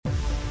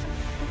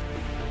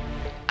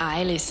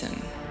I listen.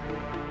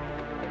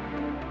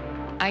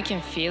 I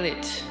can feel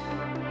it.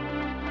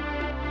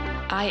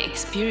 I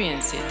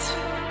experience it.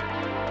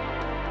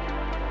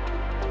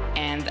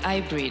 And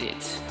I breathe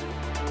it.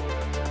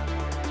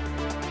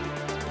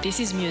 This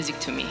is music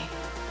to me.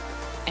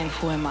 And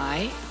who am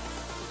I?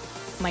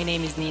 My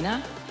name is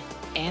Nina,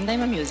 and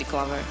I'm a music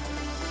lover.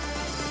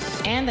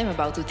 And I'm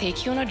about to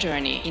take you on a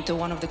journey into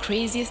one of the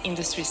craziest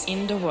industries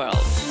in the world.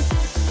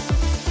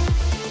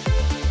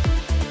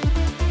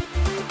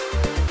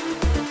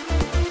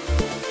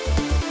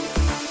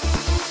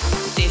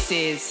 This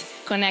is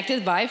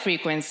Connected by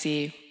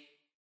Frequency.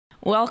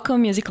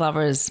 Welcome, music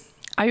lovers.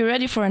 Are you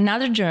ready for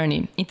another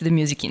journey into the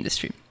music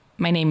industry?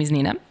 My name is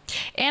Nina,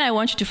 and I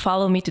want you to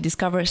follow me to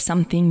discover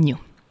something new.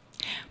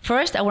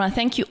 First, I want to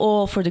thank you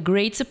all for the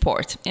great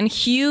support, and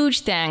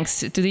huge thanks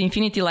to the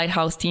Infinity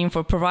Lighthouse team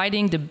for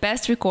providing the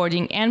best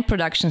recording and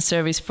production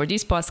service for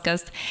this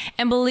podcast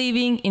and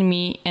believing in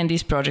me and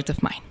this project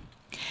of mine.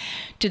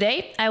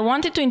 Today, I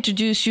wanted to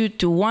introduce you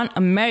to one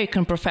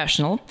American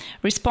professional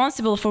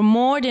responsible for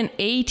more than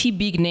 80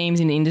 big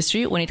names in the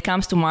industry when it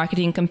comes to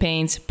marketing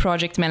campaigns,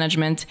 project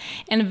management,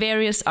 and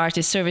various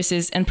artist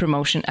services and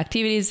promotion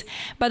activities,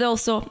 but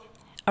also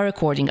a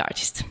recording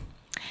artist.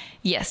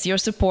 Yes, your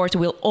support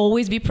will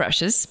always be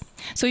precious.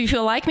 So if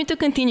you'd like me to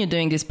continue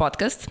doing this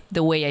podcast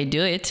the way I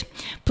do it,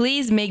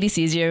 please make this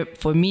easier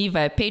for me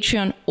via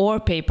Patreon or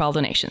PayPal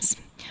donations.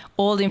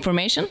 All the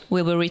information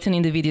will be written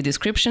in the video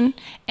description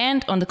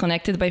and on the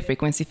Connected by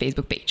Frequency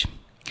Facebook page.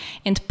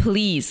 And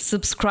please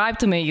subscribe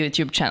to my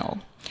YouTube channel.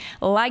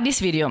 Like this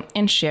video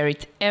and share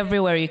it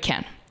everywhere you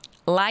can.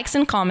 Likes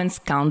and comments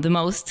count the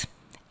most,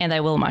 and I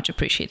will much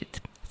appreciate it.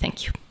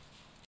 Thank you.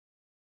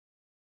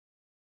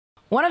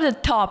 One of the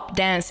top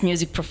dance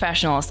music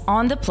professionals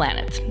on the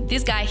planet,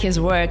 this guy has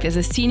worked as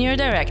a senior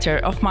director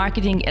of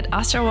marketing at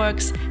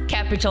Astralwerks,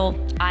 Capitol,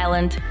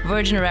 Island,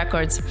 Virgin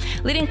Records,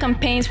 leading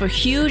campaigns for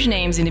huge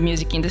names in the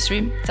music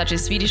industry, such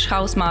as Swedish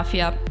House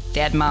Mafia,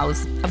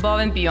 deadmau5, Above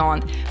and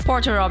Beyond,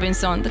 Porter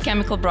Robinson, The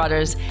Chemical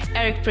Brothers,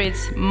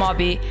 Prydz,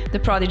 Moby, The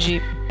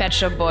Prodigy, Pet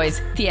Shop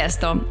Boys,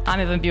 Tiesto,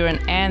 Armin van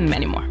Buuren, and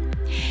many more.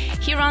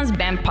 He runs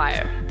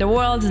Bampire, the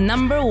world's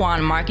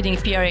 #1 marketing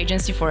PR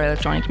agency for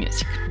electronic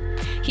music.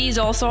 He is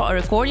also a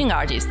recording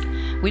artist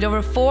with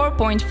over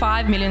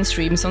 4.5 million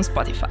streams on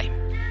Spotify.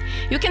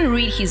 You can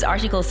read his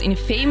articles in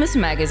famous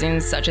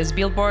magazines such as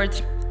Billboard,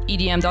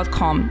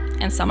 EDM.com,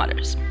 and some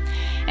others.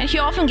 And he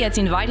often gets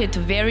invited to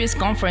various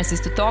conferences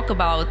to talk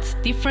about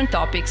different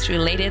topics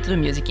related to the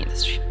music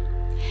industry.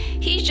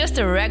 He's just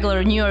a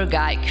regular New York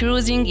guy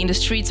cruising in the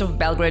streets of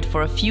Belgrade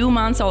for a few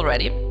months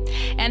already,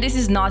 and this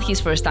is not his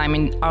first time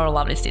in our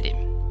lovely city.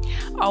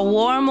 A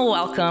warm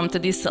welcome to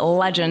this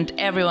legend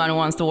everyone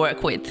wants to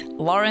work with,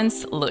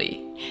 Lawrence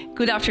Lui.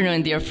 Good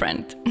afternoon, dear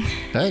friend.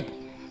 Hey,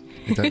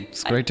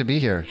 it's great to be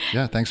here.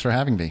 Yeah, thanks for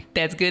having me.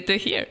 That's good to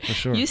hear. For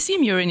sure. You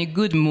seem you're in a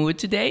good mood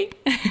today.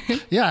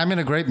 Yeah, I'm in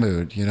a great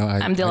mood.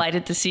 I'm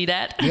delighted to see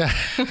that. Yeah,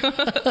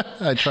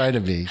 I try to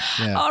be.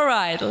 Yeah. All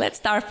right, let's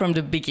start from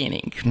the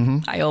beginning. Mm-hmm.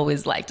 I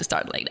always like to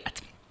start like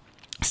that.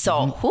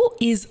 So, who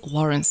is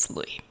Lawrence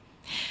Lui?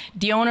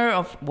 The owner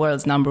of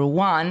world's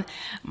 #1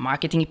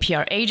 marketing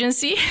PR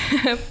agency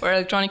for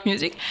electronic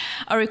music,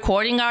 a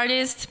recording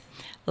artist,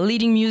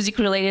 leading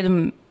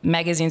music-related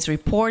magazines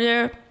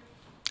reporter,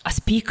 a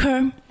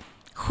speaker.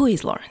 Who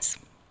is Lawrence?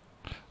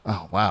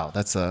 Oh wow,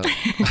 that's a.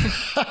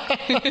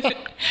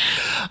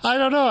 I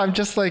don't know. I'm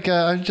just like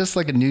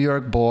a New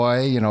York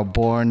boy,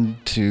 born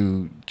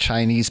to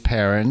Chinese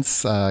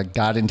parents.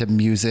 Got into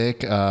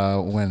music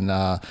when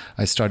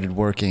I started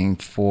working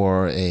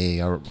for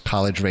a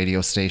college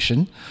radio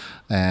station.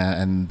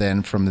 And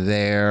then from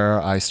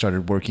there, I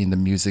started working in the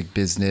music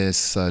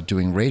business,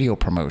 doing radio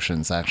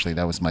promotions. Actually,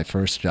 that was my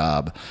first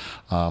job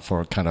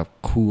for kind of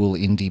cool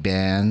indie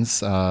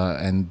bands.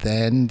 And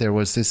then there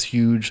was this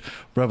huge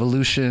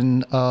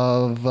revolution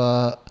of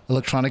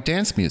electronic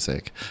dance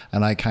music.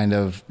 And I kind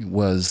of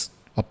was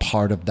a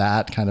part of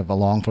that, kind of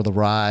along for the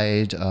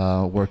ride,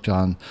 worked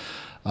on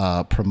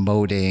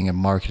promoting and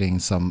marketing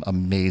some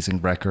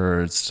amazing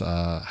records,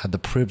 had the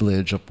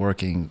privilege of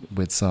working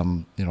with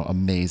some,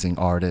 amazing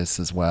artists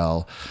as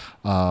well.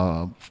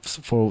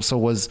 So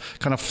was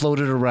kind of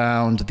floated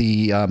around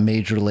the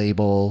major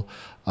label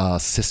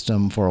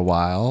system for a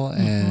while.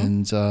 Mm-hmm.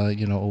 And,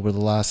 over the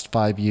last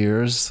 5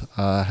 years,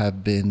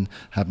 had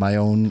my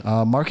own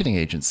marketing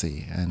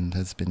agency and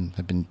have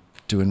been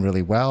doing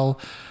really well.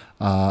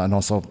 And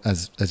also,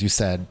 as you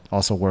said,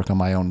 also work on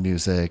my own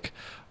music.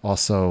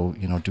 Also,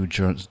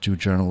 do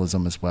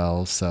journalism as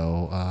well.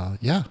 So, I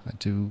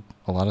do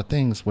a lot of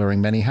things, wearing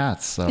many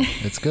hats. So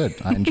it's good.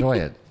 I enjoy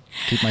it.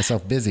 Keep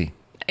myself busy.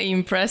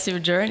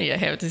 Impressive journey, I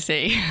have to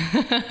say,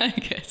 I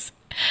guess.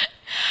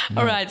 Yeah.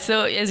 All right.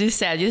 So, as you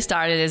said, you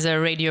started as a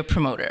radio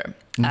promoter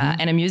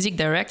and a music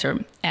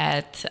director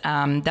at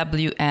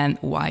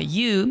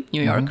WNYU,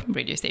 New York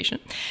radio station.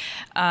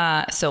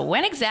 So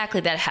when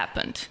exactly that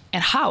happened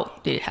and how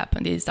did it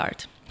happen? Did it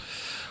start?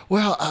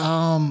 Well,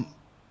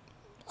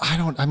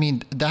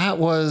 that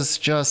was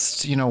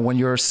just, when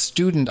you're a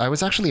student. I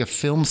was actually a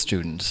film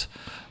student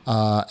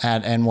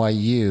at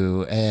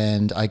NYU,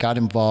 and I got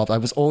involved. I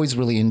was always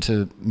really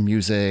into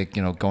music,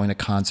 going to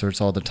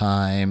concerts all the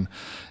time,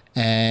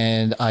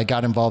 and I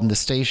got involved in the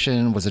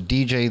station. Was a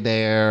DJ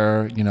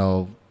there,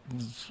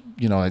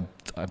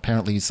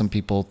 apparently some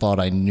people thought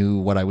I knew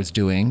what I was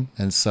doing,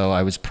 and so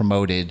I was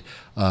promoted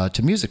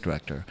to music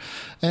director.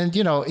 And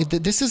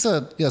this is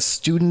a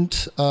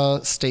student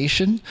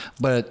station,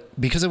 but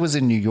because it was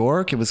in New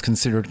York, it was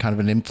considered kind of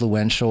an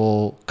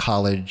influential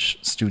college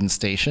student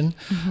station.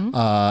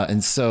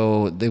 And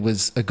so it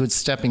was a good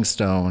stepping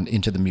stone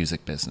into the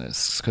music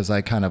business, because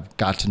I kind of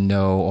got to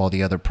know all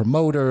the other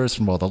promoters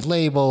from all the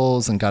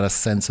labels and got a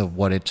sense of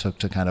what it took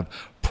to kind of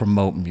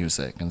promote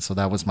music. And so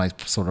that was my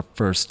sort of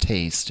first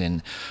taste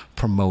in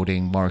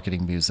promoting,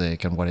 marketing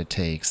music and what it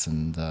takes.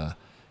 And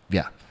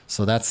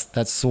so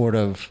that's sort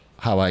of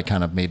how I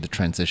kind of made the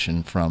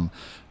transition from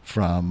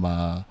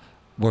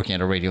working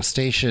at a radio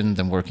station,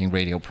 then working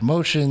radio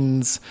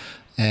promotions.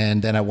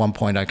 And then at one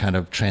point I kind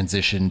of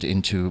transitioned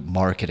into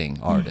marketing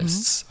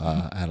artists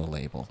at a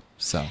label.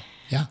 So,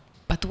 yeah.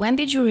 But when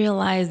did you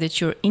realize that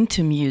you're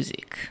into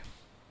music?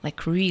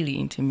 Like really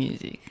into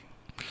music?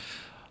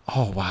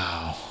 Oh,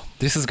 wow.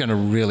 This is going to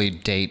really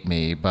date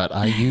me, but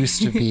I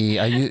used to be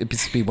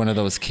one of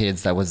those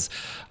kids that was,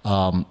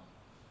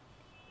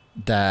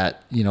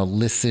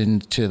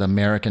 listened to the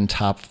American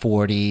Top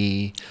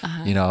 40,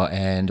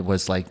 and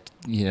was like,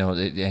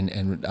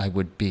 and I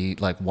would be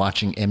like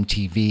watching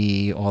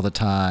MTV all the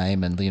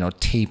time and,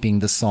 taping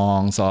the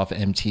songs off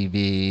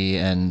MTV.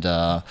 And,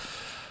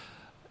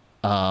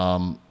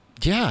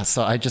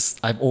 so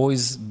I've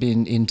always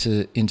been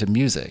into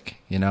music,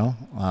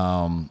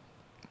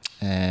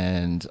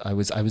 and I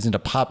was into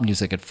pop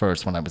music at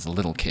first when I was a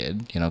little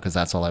kid, because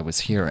that's all I was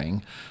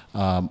hearing.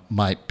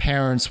 My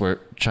parents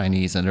were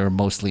Chinese and they were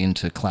mostly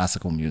into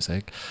classical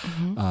music.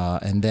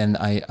 And then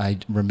I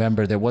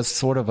remember there was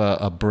sort of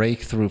a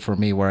breakthrough for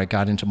me where I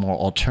got into more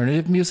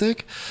alternative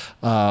music,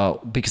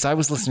 because I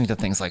was listening to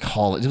things like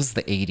it was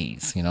the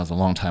 80s, it was a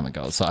long time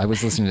ago. So I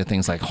was listening to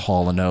things like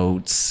Hall &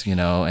 Oates,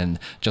 and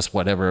just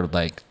whatever,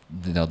 like,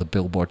 the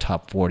Billboard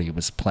Top 40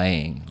 was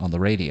playing on the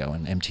radio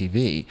and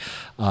MTV.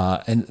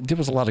 And there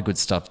was a lot of good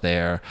stuff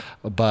there.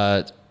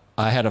 But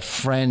I had a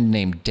friend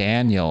named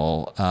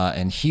Daniel,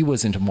 and he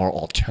was into more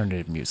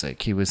alternative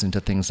music. He was into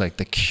things like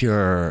The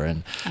Cure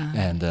and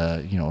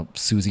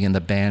Susie and the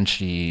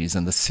Banshees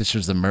and the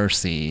Sisters of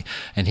Mercy.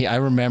 And I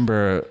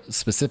remember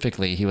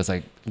specifically, he was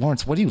like,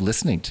 "Lawrence, what are you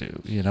listening to?"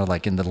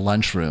 Like in the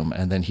lunchroom.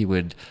 And then he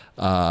would,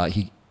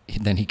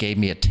 then he gave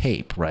me a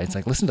tape, right? It's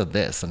like, listen to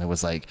this. And it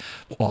was like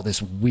all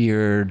this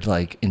weird,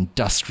 like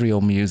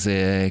industrial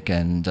music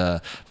and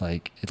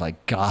like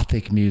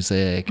gothic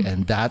music.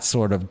 And that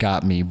sort of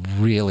got me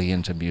really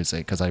into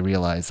music, because I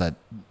realized that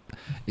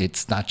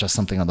it's not just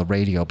something on the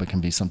radio, but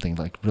can be something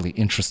like really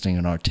interesting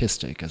and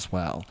artistic as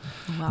well.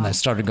 Wow. And I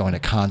started going to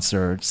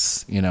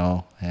concerts,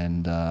 and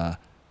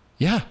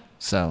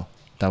so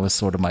that was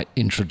sort of my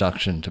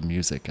introduction to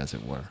music, as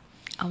it were.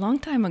 A long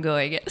time ago,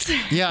 I guess.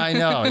 Yeah, I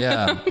know.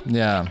 Yeah.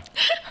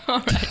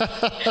 All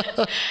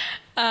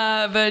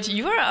right. But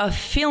you are a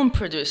film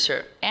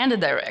producer and a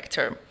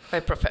director by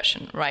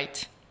profession,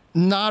 right?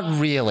 Not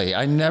really.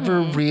 I was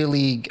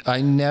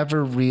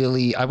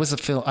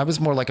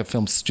more like a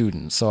film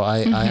student. So I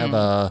have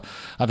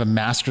a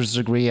master's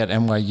degree at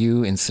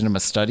NYU in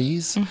cinema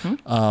studies.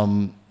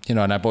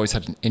 And I've always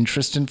had an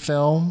interest in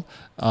film,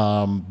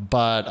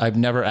 but I've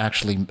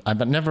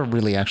never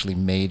really actually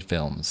made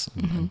films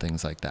and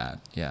things like that.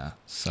 Yeah.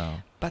 So.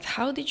 But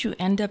how did you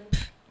end up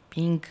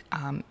being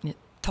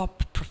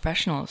top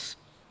professionals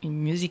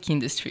in music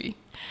industry?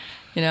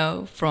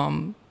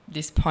 From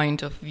this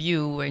point of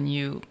view when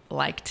you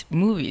liked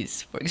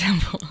movies, for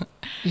example.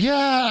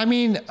 Yeah, I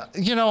mean,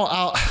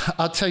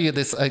 I'll tell you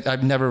this.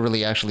 I've never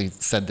really actually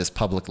said this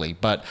publicly,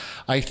 but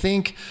I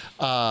think.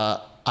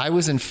 I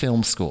was in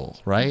film school,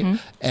 right?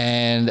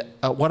 And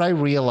what I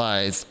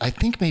realized, I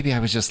think maybe I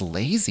was just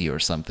lazy or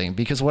something,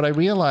 because what I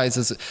realized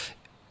is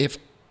if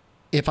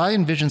I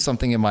envision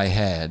something in my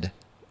head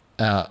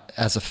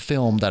as a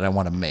film that I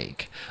want to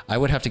make, I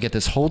would have to get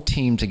this whole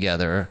team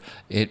together.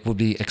 It would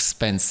be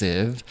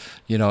expensive,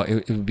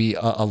 it would be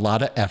a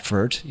lot of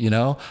effort,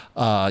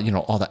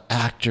 all the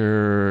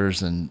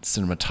actors and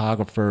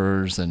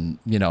cinematographers and,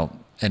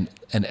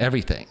 and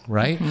everything,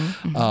 right?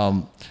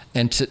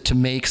 And to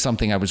make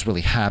something I was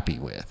really happy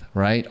with,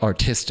 right?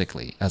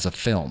 Artistically, as a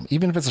film,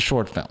 even if it's a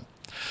short film.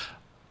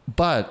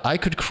 But I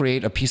could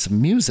create a piece of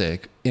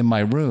music in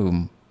my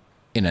room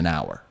in an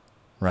hour,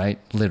 right?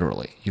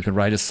 Literally. You could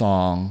write a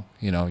song,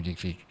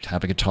 if you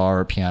have a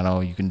guitar or piano,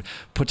 you can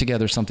put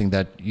together something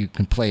that you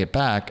can play it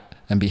back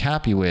and be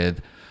happy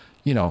with,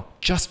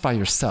 just by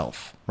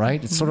yourself,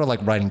 right? It's sort of like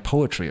writing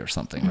poetry or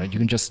something, right? You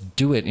can just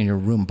do it in your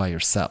room by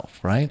yourself,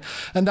 right?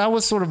 And that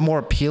was sort of more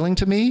appealing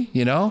to me,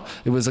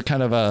 It was a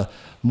kind of a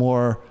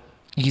more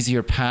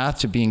easier path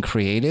to being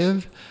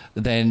creative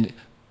than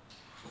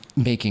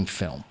making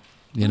film,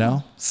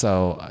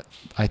 So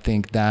I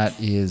think that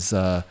is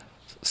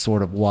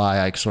sort of why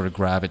I sort of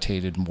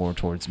gravitated more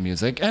towards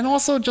music. And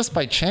also just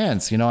by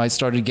chance, I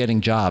started getting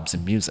jobs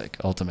in music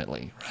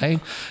ultimately, right?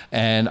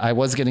 And I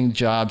was getting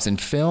jobs in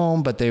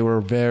film, but they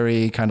were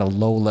very kind of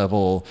low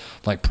level,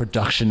 like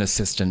production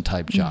assistant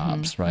type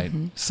jobs, right?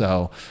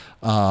 So,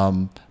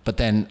 but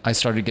then I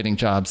started getting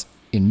jobs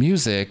in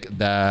music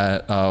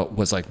that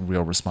was like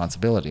real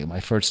responsibility. My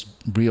first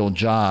real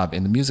job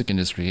in the music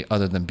industry,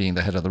 other than being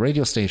the head of the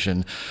radio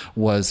station,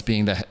 was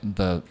being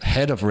the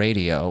head of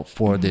radio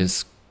for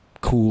this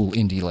cool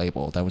indie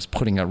label that was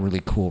putting out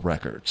really cool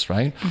records,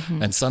 right?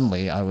 And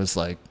suddenly I was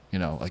like,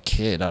 a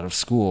kid out of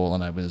school,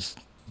 and I was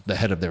the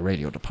head of their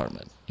radio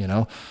department,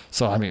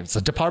 So, I mean, it's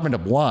a department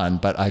of one,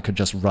 but I could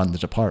just run the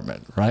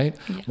department, right?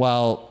 Yeah.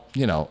 While,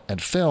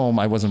 at film,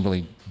 I wasn't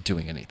really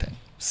doing anything.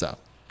 So,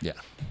 yeah.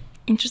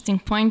 Interesting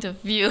point of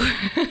view.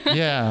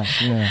 Yeah.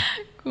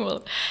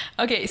 Cool.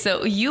 Okay,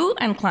 so you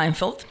and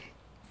Kleinfeld,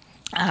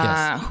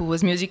 yes. who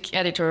was music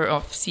editor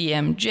of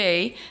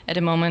CMJ at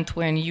the moment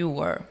when you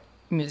were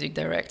music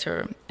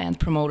director and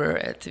promoter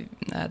at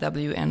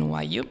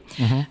WNYU,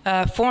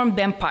 formed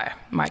Bampire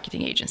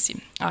marketing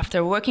agency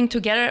after working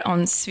together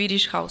on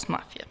Swedish House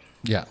Mafia.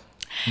 Yeah.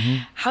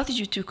 How did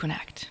you two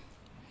connect?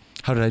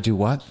 How did I do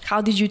what?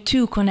 How did you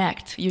two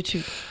connect, you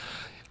two?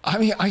 I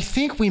mean, I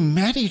think we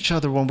met each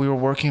other when we were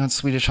working on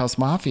Swedish House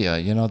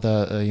Mafia.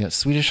 The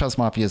Swedish House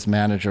Mafia's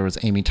manager was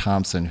Amy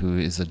Thompson, who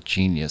is a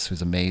genius,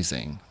 who's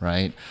amazing,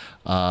 right?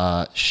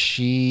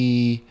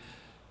 She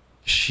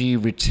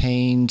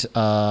retained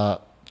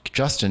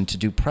Justin to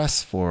do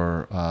press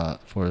for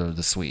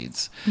the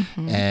Swedes,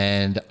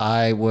 and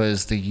I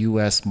was the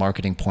U.S.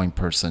 marketing point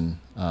person.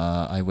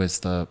 I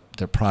was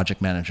their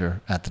project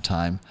manager at the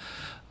time,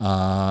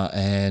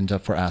 and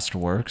for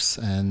Astralwerks,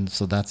 and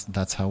so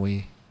that's how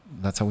we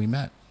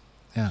met.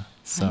 Yeah.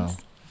 So. Nice.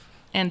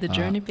 And the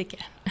journey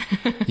began.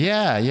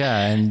 yeah.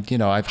 And,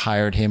 I've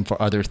hired him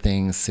for other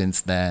things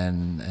since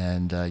then.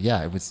 And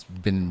it's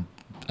been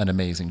an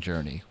amazing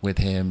journey with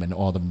him and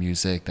all the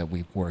music that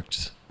we've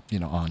worked,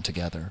 on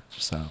together.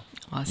 So.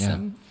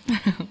 Awesome. Yeah.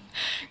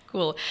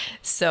 Cool.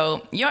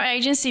 So your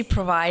agency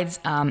provides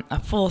a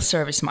full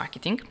service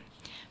marketing,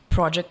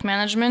 project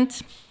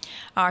management,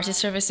 artist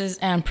services,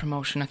 and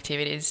promotion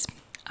activities.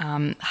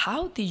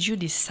 How did you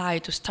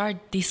decide to start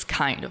this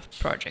kind of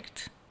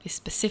project, this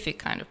specific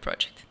kind of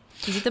project?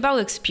 Is it about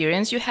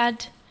experience you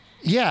had?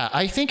 Yeah,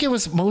 I think it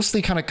was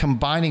mostly kind of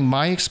combining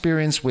my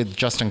experience with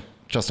Justin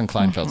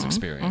Kleinfeld's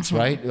experience,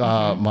 right?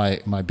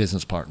 My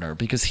business partner,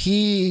 because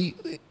he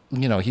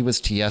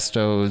was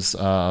Tiesto's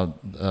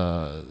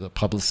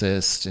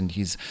publicist, and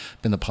he's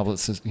been the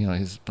publicist.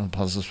 He's been a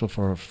publicist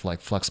for like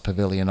Flux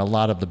Pavilion, a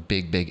lot of the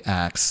big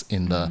acts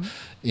in the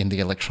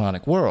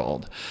electronic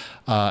world,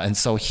 and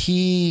so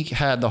he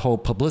had the whole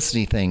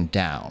publicity thing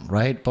down,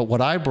 right? But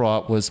what I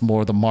brought was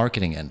more the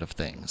marketing end of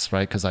things,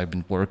 right? Because I've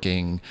been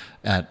working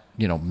at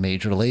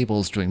major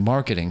labels doing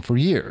marketing for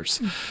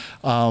years,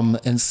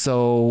 and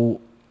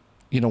so.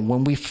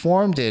 When we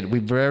formed it, we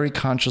very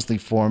consciously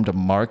formed a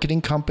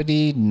marketing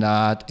company,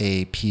 not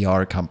a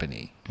PR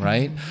company,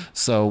 right?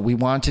 So we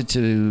wanted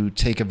to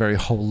take a very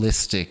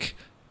holistic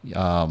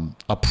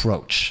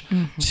approach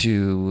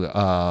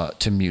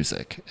to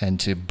music and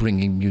to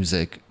bringing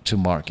music to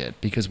market,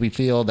 because we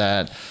feel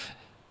that,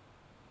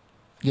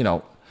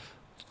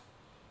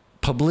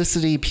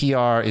 publicity,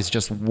 PR is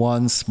just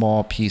one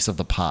small piece of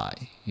the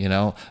pie,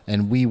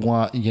 and we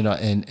want,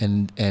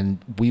 and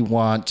we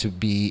want to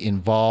be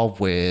involved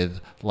with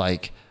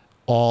like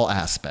all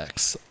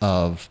aspects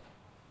of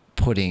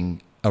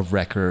putting a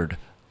record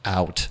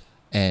out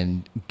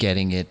and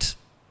getting it,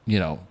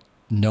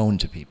 known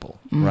to people,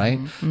 right?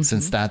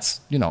 Since that's,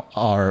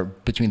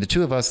 between the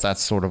two of us,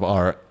 that's sort of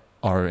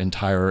our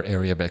entire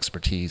area of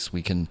expertise.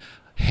 We can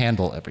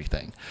handle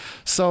everything.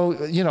 So,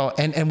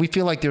 and we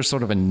feel like there's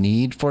sort of a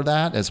need for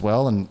that as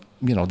well. And,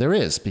 there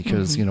is,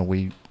 because,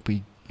 we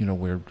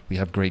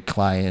have great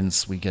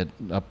clients. We get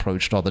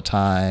approached all the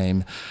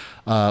time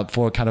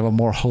for kind of a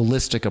more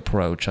holistic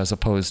approach, as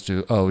opposed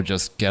to,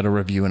 just get a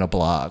review in a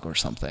blog or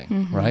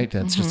something, right?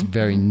 That's just a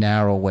very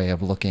narrow way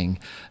of looking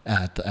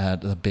at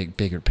the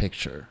bigger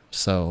picture.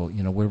 So,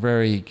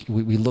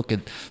 we look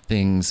at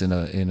things in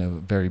a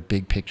very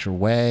big picture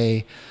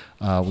way.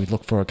 We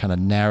look for kind of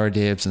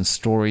narratives and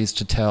stories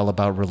to tell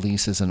about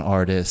releases and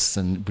artists,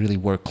 and really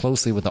work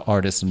closely with the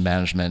artists and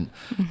management,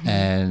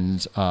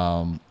 and,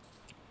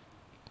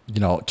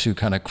 to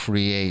kind of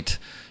create,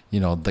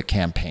 the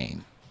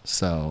campaign.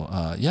 So,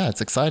 it's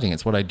exciting.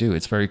 It's what I do.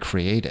 It's very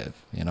creative,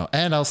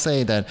 and I'll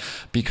say that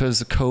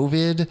because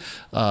COVID,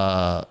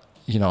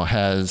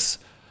 has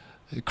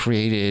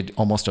created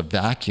almost a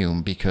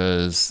vacuum,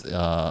 because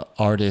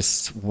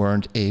artists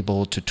weren't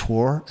able to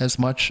tour as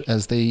much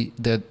as they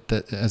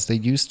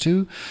used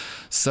to.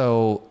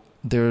 So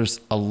there's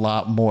a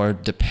lot more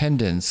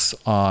dependence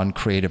on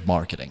creative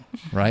marketing,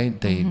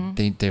 right?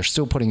 They're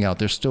still putting out,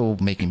 they're still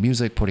making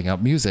music, putting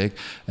out music,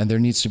 and there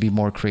needs to be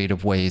more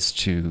creative ways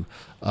to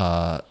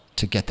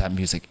get that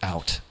music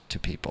out to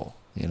people.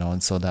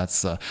 And so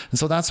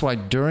that's why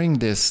during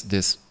this,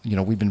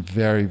 we've been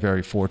very,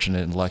 very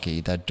fortunate and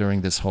lucky that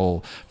during this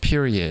whole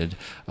period,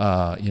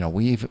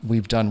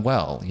 we've done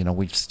well.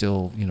 We've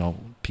still,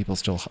 people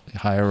still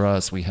hire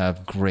us. We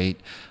have great,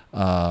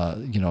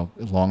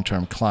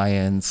 long-term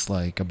clients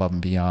like Above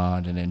and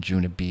Beyond and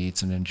Anjuna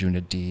Beats and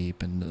Anjuna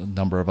Deep and a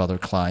number of other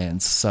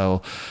clients.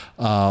 So,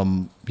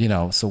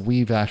 so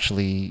we've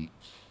actually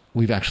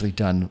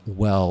done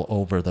well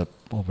over the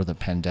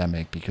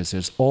pandemic, because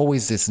there's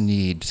always this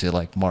need to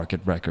like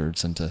market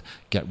records and to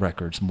get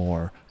records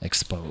more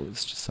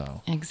exposed.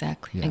 So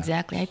exactly.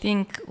 I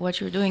think what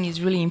you're doing is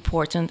really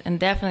important, and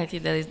definitely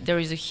there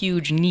is a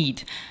huge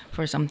need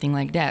for something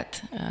like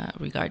that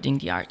regarding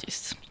the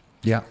artists.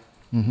 Yeah.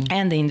 Mm-hmm.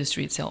 And the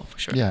industry itself, for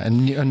sure. Yeah,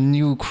 and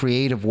new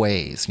creative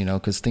ways,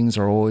 because things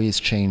are always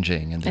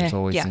changing, and there's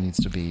always needs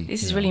to be.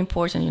 This is really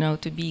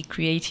important, to be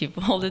creative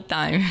all the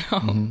time.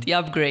 Mm-hmm. The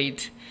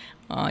upgrade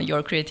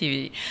your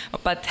creativity.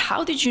 But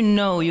how did you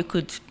know you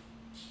could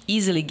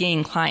easily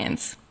gain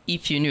clients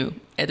if you knew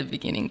at the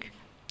beginning?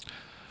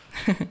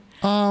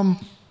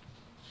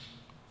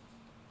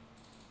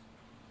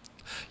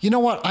 You know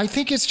what? I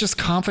think it's just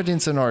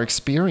confidence in our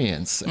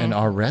experience and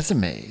our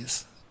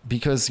resumes.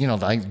 Because,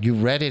 like you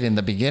read it in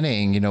the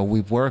beginning,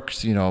 we've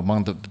worked,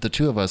 among the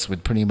two of us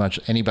with pretty much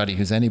anybody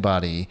who's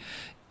anybody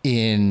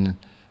in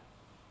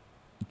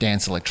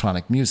dance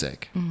electronic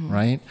music,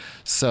 right?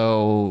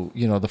 So,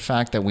 the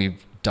fact that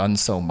we've done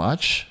so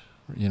much,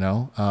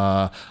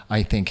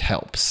 I think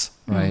helps,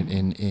 right?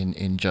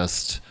 In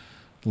just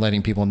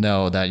letting people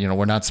know that,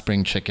 we're not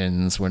spring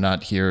chickens. We're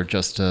not here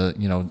just to,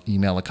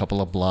 email a couple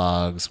of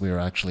blogs. We're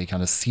actually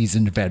kind of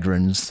seasoned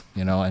veterans,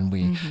 and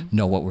we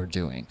know what we're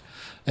doing.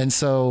 And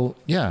so,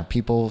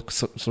 people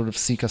sort of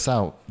seek us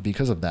out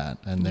because of that.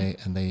 And they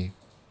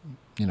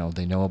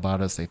know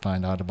about us, they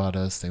find out about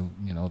us, they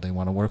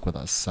want to work with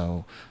us.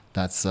 So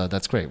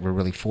that's great. We're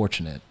really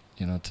fortunate,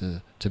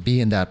 to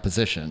be in that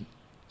position.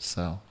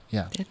 So,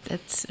 yeah.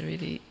 That's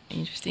really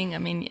interesting. I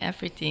mean,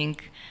 everything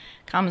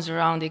comes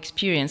around the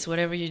experience,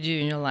 whatever you do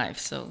in your life.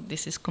 So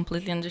this is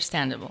completely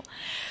understandable.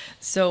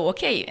 So,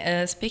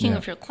 okay, speaking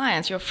of your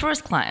clients, your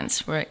first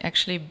clients were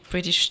actually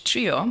British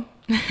trio,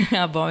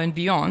 Above and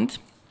Beyond,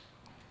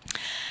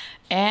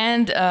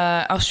 and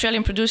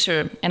Australian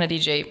producer and a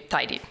DJ,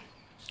 Tidy,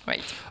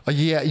 right?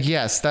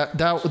 Yes.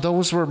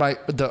 Those were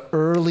the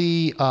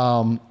early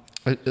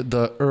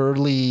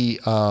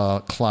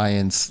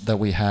clients that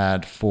we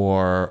had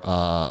for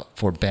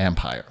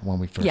Bampire when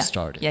we first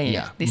started.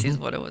 Yeah. This is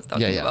what I was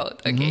talking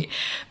about. Okay,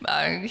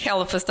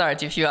 hell of a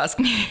start, if you ask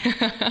me.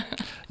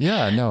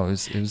 No,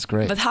 it was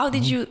great. But how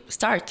did you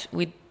start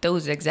with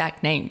those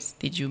exact names?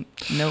 Did you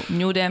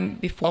knew them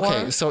before?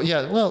 Okay, so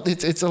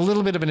it's a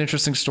little bit of an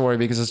interesting story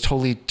because it's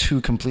totally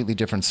two completely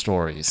different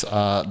stories.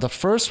 The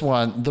first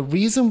one, the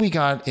reason we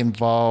got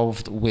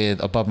involved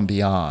with Above and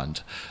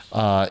Beyond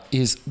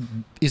is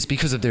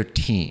because of their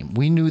team.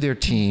 We knew their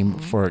team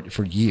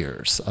for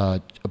years.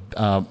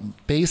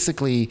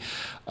 Basically,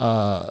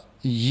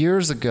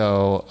 years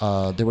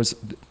ago, there was.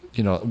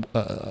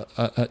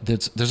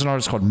 There's an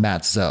artist called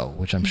Matt Zoe,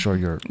 which I'm sure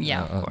you're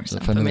of course,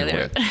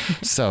 familiar with.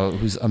 So,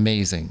 who's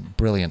amazing,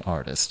 brilliant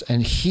artist,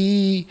 and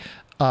he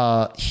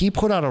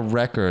put out a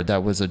record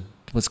that was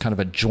kind of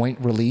a joint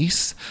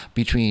release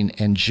between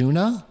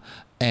Anjuna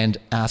and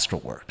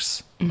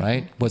Astralwerks.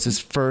 Right, was his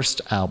first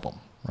album.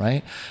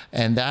 Right,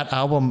 and that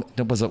album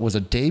was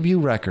a debut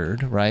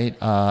record, right?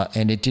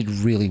 And it did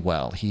really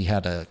well. He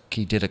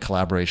did a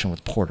collaboration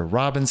with Porter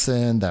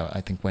Robinson that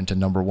I think went to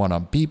 #1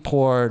 on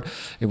Beatport.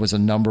 It was a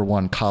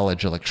 #1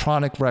 college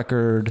electronic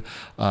record.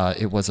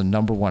 It was a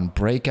 #1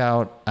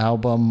 breakout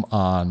album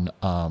on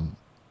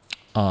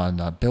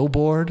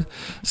Billboard.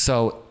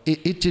 So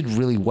it did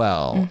really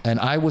well. And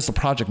I was the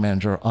project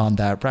manager on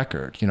that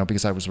record,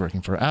 because I was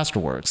working for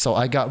Astralwerks. So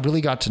I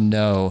really got to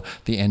know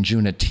the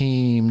Anjuna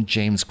team,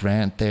 James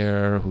Grant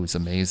there, who's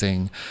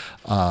amazing,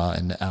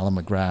 and Alan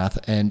McGrath.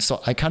 And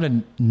so I kind of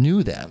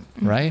knew them,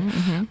 right?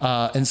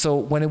 And so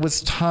when it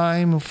was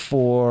time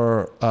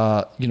for,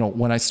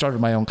 when I started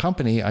my own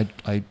company,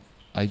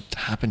 I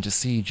happened to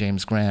see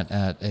James Grant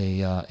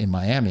in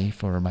Miami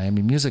for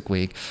Miami Music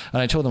Week,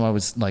 and I told him I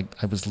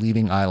was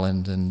leaving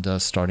Island and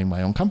starting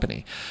my own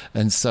company,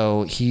 and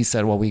so he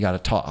said, "Well, we got to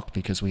talk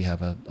because we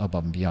have a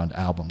Above and Beyond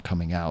album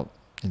coming out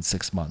in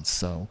 6 months,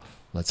 so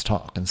let's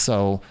talk." And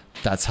so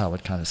that's how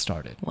it kind of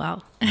started.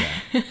 Wow.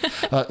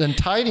 Yeah. And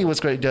Tidy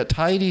was great.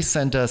 Tidy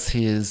sent us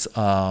his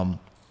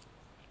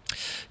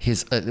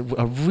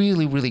a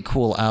really, really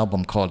cool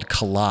album called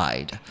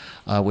Collide,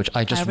 which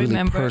I just really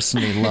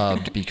personally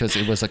loved because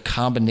it was a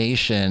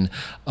combination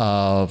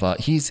of,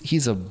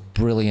 he's a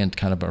brilliant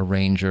kind of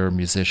arranger,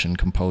 musician,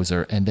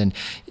 composer. And then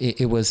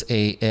it was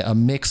a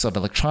mix of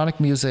electronic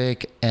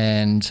music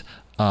and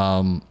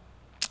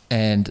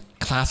and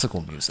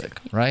classical music,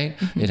 right?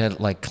 It had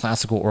like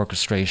classical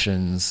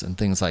orchestrations and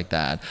things like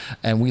that.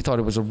 And we thought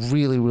it was a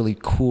really, really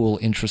cool,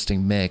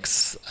 interesting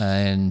mix.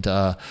 And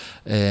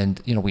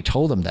we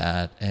told him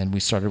that, and we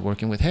started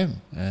working with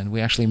him, and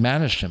we actually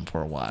managed him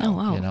for a while. Oh,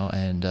 wow.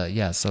 And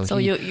so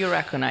you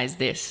recognize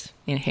this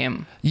in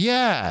him.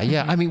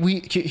 Yeah. I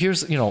mean,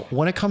 here's,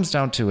 when it comes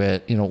down to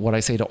it, what I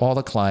say to all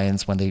the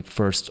clients when they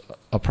first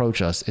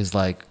approach us is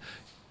like,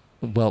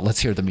 well, let's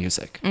hear the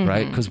music,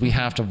 right? Because we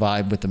have to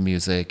vibe with the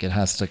music. It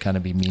has to kind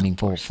of be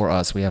meaningful for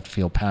us. We have to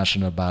feel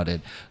passionate about it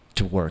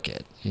to work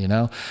it,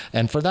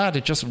 And for that,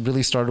 it just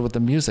really started with the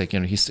music.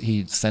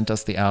 He sent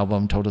us the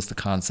album, told us the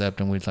concept,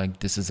 and we're like,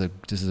 this is a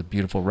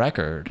beautiful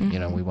record.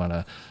 We want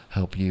to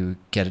help you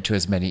get it to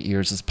as many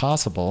ears as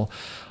possible.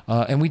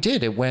 And we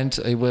did. It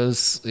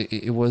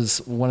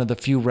was one of the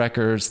few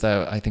records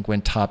that I think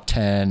went top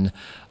 10.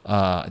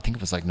 I think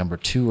it was like number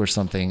 2 or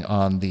something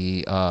on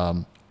the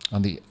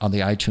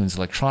iTunes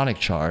electronic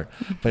chart,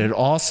 but it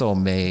also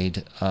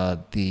made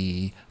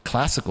the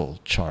classical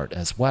chart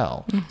as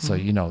well. So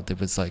there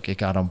was it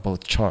got on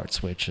both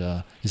charts, which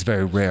is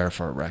very rare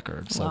for a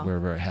record. So we're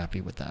very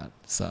happy with that.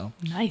 So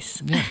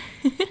nice. Yeah.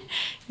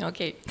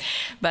 Okay,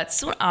 but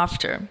soon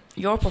after,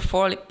 your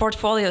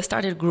portfolio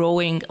started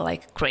growing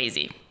like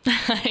crazy.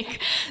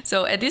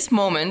 So at this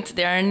moment,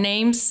 there are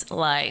names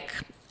like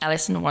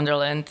Alice in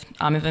Wonderland,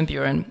 Armin van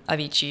Buuren,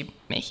 Avicii,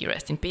 may he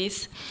rest in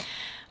peace.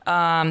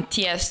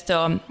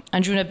 Tiesto,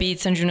 Anjuna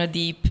Beats, Anjuna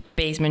Deep,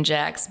 Basement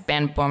Jaxx,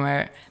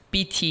 Bampire,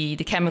 BT,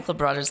 The Chemical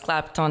Brothers,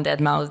 Clapton,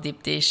 Deadmau5,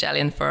 Deep Dish,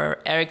 Alien Fur,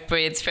 Eric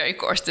Prydz, Ferry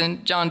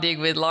Corsten, John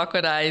Digweed,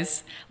 Lockwood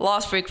Eyes,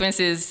 Lost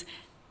Frequencies.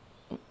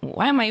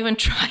 Why am I even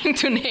trying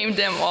to name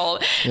them all?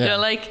 Yeah. There are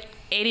like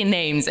 80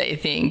 names, I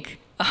think,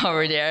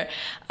 over there.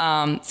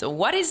 So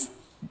what is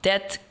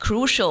that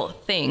crucial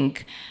thing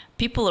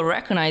people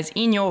recognize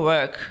in your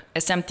work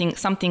as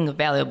something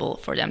valuable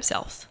for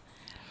themselves?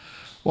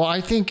 Well,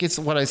 I think it's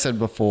what I said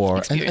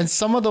before, and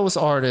some of those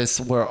artists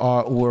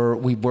were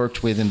we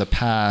worked with in the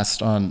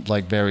past on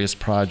like various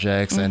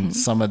projects, and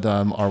some of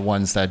them are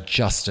ones that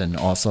Justin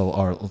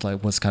also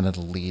was kind of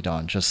the lead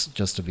on.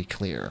 Just to be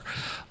clear,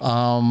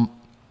 I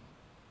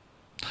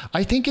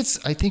think it's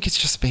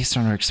just based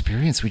on our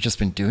experience. We've just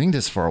been doing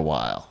this for a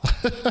while,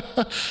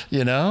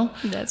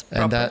 That's proper.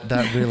 And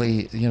that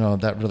really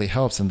that really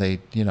helps. And they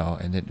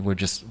we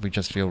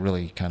just feel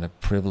really kind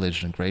of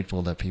privileged and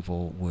grateful that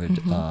people would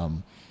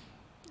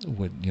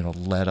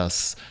let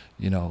us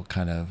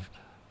kind of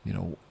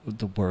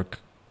the work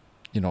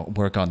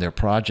on their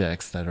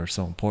projects that are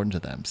so important to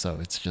them. So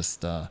it's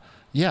just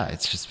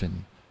it's just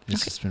been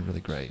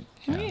really great.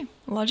 Okay.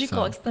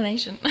 Logical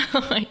explanation.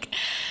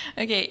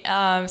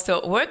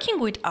 So working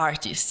with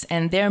artists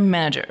and their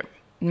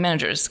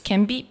managers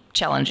can be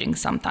challenging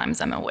sometimes,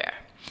 I'm aware.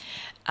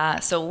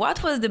 So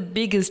what was the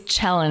biggest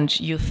challenge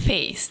you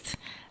faced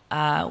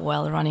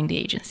while running the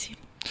agency?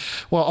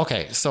 Well,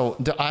 okay, so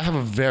I have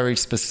a very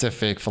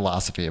specific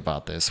philosophy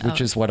about this,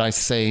 which is what I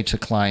say to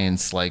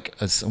clients,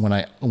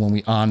 when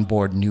we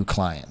onboard new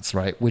clients,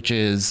 right? Which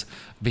is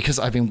because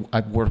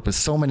I've worked with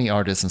so many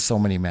artists and so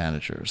many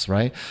managers,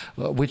 right?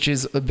 Which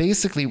is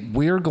basically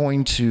we're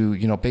going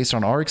to, based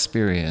on our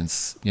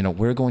experience,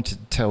 we're going to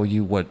tell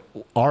you what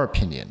our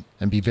opinion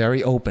and be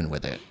very open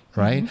with it,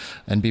 right?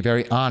 And be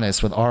very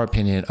honest with our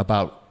opinion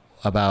about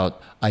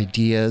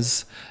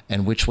ideas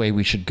and which way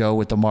we should go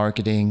with the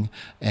marketing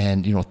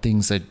and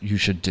things that you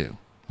should do.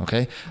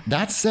 Okay.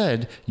 That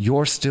said,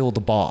 you're still the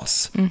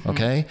boss.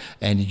 Okay.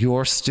 And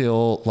you're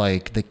still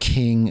like the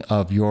king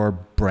of your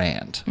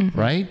brand.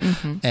 Right.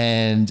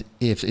 And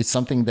if it's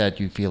something that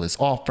you feel is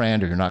off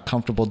brand or you're not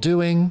comfortable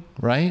doing,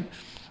 right,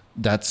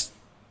 that's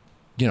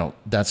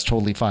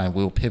totally fine.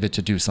 We'll pivot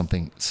to do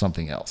something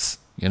else,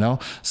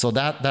 so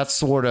that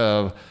sort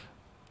of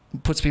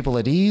puts people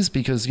at ease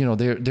because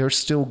they're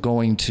still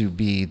going to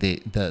be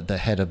the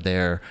head of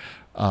their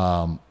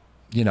the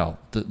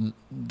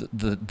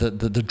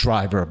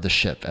driver of the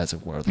ship, as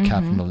it were, the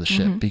captain of the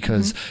ship,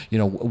 because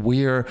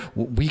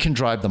we can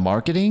drive the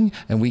marketing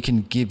and we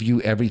can give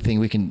you everything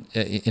we can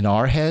in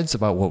our heads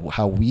about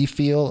how we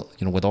feel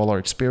with all our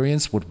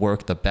experience would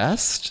work the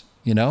best.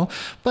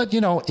 But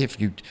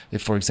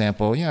if for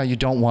example, you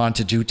don't want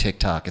to do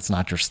TikTok, it's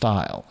not your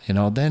style,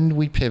 then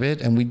we pivot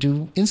and we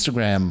do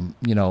Instagram,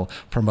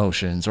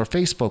 promotions or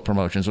Facebook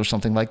promotions or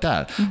something like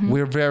that.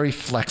 We're very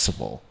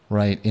flexible,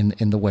 right?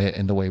 In the way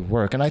we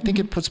work. And I think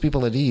it puts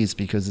people at ease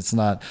because it's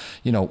not,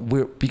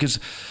 because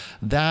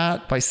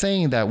that by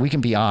saying that we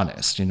can be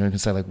honest, you can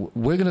say like,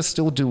 we're going to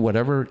still do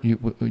whatever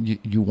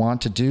you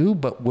want to do,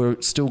 but we're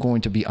still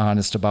going to be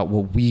honest about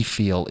what we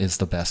feel is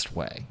the best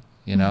way.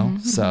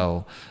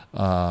 So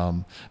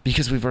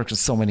because we've worked with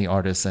so many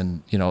artists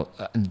and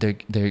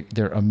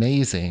they're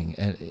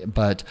amazing,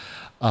 but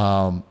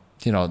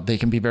they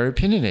can be very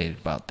opinionated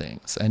about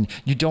things, and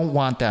you don't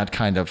want that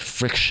kind of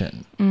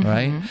friction,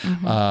 right?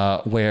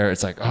 Where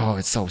it's like, oh,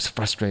 it's so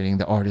frustrating.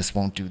 The artist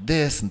won't do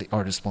this and the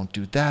artist won't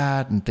do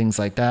that and things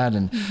like that.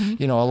 And,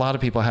 a lot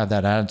of people have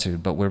that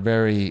attitude, but we're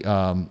very,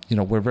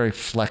 we're very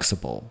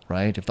flexible,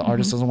 right? If the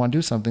artist doesn't want to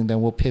do something,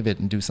 then we'll pivot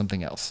and do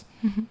something else.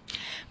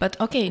 But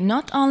okay,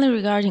 not only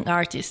regarding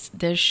artists,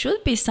 there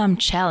should be some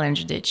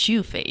challenge that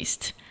you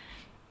faced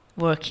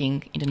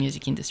working in the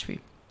music industry.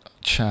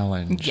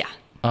 Challenge? Yeah.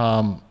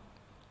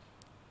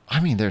 I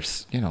mean,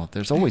 there's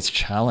always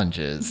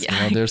challenges.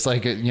 Yeah. There's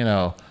like,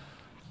 I'm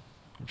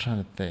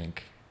trying to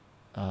think.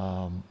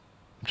 I'm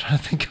trying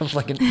to think of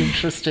like an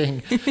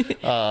interesting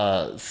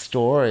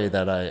story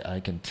that I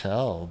can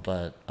tell,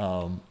 but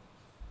I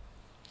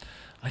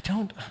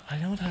don't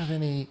have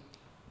any.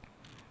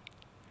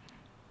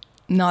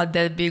 Not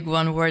that big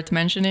one worth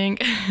mentioning.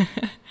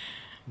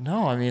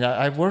 No, I mean,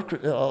 I've worked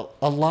with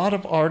a lot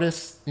of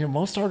artists.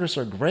 Most artists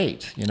are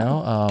great,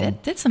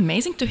 That's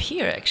amazing to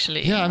hear,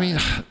 actually. Yeah, I mean,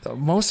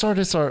 most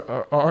artists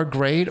are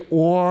great,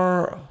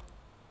 or,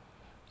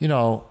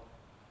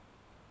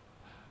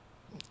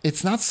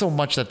 it's not so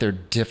much that they're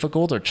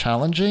difficult or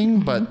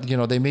challenging, but,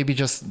 they maybe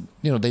just,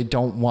 they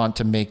don't want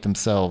to make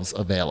themselves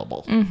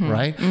available,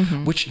 right?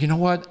 Which,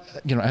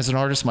 as an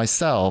artist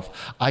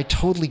myself, I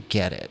totally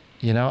get it.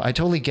 I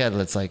totally get it.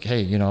 It's like,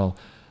 hey,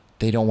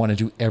 they don't want to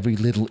do every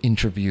little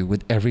interview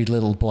with every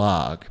little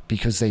blog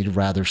because they'd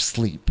rather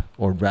sleep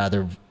or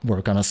rather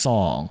work on a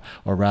song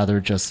or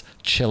rather just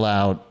chill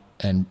out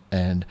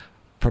and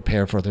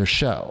prepare for their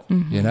show.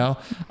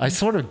 I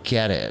sort of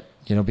get it,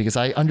 because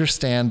I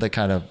understand the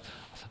kind of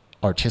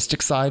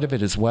artistic side of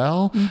it as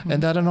well,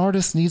 and that an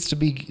artist needs to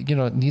be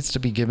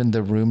given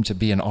the room to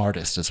be an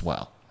artist as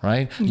well.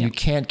 Right? Yeah. You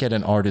can't get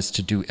an artist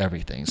to do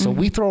everything. So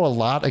we throw a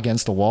lot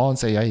against the wall and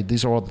say, hey,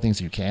 these are all the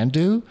things you can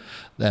do.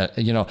 That,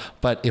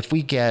 but if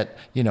we get,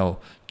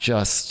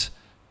 just,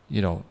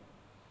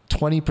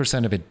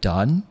 20% of it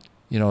done,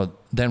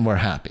 then we're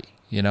happy,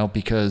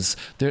 because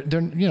they're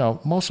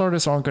most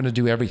artists aren't going to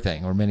do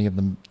everything, or many of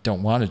them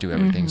don't want to do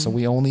everything. So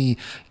we only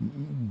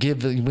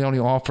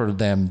offer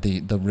them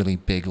the really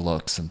big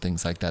looks and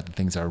things like that, the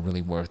things that are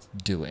really worth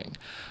doing.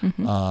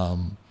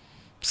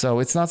 So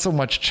it's not so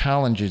much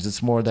challenges.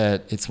 It's more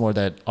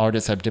that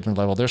artists have different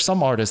level. There's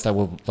some artists that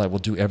will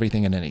do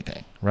everything and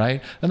anything,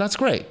 right? And that's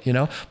great,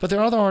 But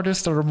there are other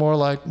artists that are more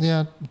like,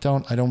 I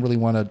don't really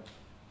want to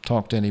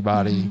talk to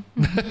anybody.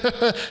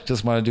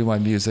 Just want to do my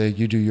music.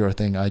 You do your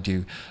thing. I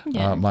do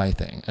my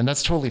thing, and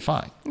that's totally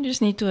fine. You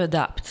just need to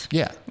adapt.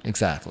 Yeah,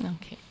 exactly.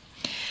 Okay.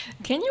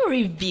 Can you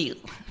reveal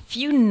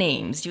few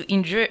names you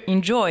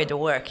enjoyed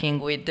working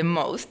with the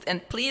most?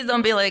 And please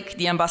don't be like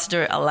the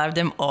ambassador, I love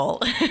them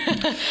all.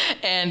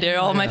 And they're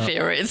all my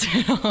favorites.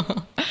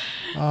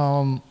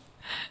 Well,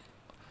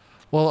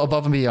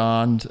 Above and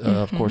Beyond,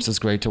 of course, is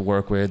great to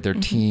work with. Their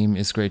team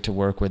is great to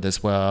work with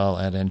as well,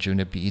 at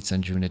Anjuna Beats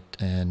and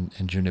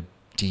Anjuna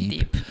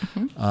Deep.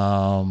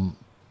 I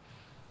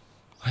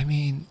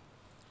mean,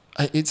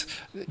 it's,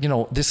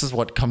 this is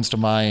what comes to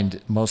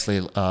mind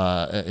mostly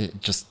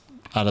just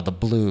out of the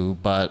blue,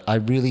 but I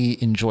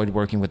really enjoyed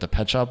working with the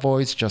Pet Shop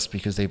Boys just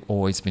because they've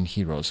always been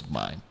heroes of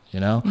mine,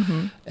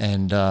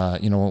 And, when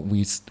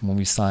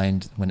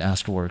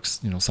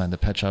Astralwerks, signed the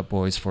Pet Shop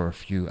Boys for a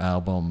few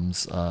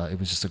albums, it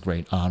was just a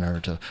great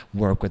honor to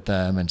work with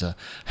them and to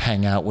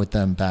hang out with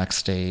them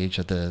backstage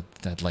at the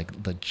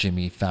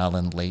Jimmy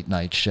Fallon late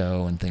night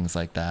show and things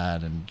like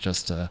that. And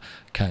just to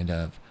kind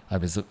of,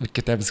 on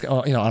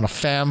a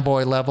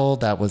fanboy level,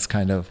 that was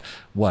kind of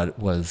what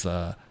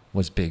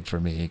was big for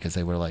me, because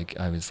I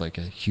was like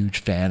a huge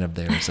fan of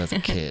theirs as a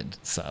kid.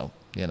 So,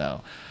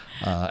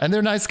 and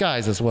they're nice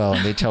guys as well,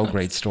 and they tell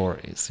great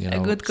stories. A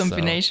good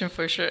combination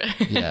for sure.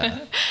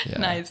 Yeah.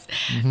 Nice.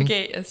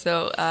 Okay,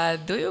 so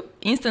do you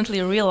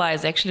instantly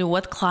realize actually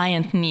what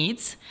client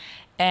needs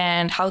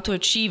and how to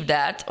achieve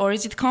that, or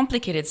is it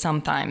complicated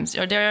sometimes?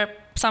 Or there are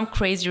some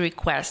crazy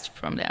requests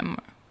from them?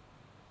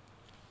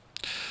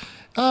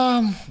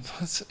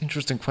 That's an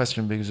interesting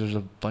question, because there's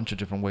a bunch of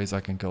different ways I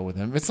can go with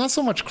them. It's not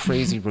so much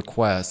crazy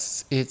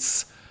requests.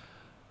 It's,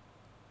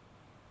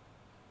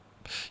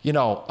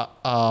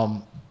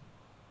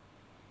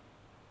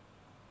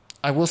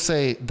 I will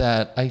say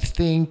that I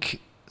think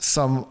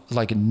some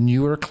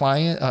newer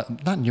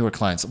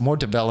more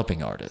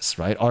developing artists,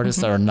 right?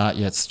 Artists that are not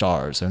yet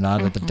stars. They're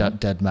not at the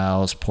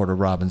Deadmau5, Porter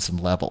Robinson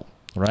level,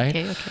 right?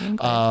 Okay.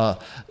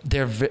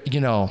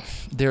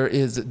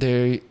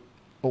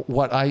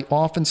 What I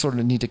often sort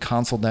of need to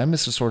counsel them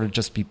is to sort of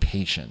just be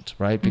patient,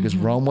 right? Because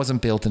Rome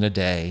wasn't built in a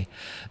day,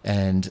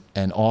 and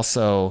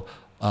also,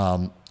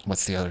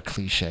 what's the other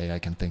cliche I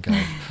can think of?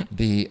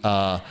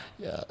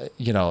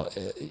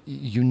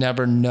 You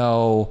never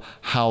know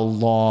how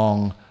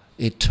long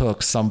it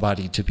took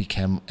somebody to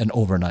become an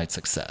overnight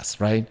success,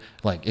 right?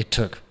 Like it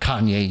took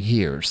Kanye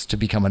years to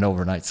become an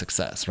overnight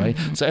success, right?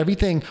 So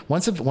everything,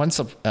 once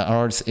an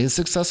artist is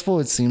successful,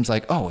 it seems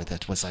like, oh,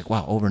 that was like,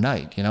 wow,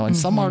 overnight, And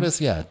some artists,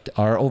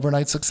 are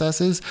overnight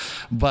successes,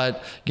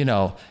 but,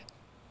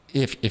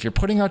 if you're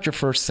putting out your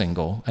first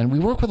single, and we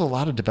work with a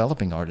lot of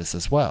developing artists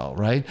as well,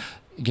 right?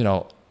 You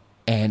know,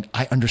 and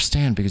I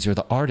understand because you're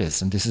the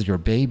artist and this is your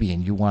baby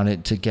and you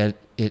wanted to get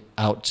it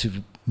out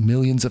to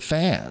millions of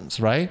fans,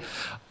 right?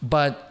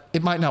 But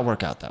it might not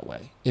work out that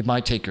way. It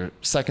might take your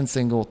second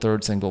single,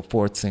 third single,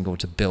 fourth single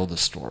to build a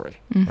story,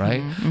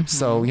 right?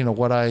 So, you know,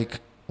 what I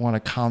want to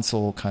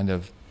counsel kind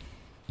of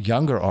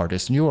younger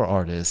artists, newer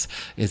artists,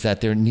 is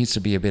that there needs to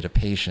be a bit of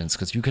patience,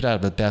 because you could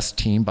have the best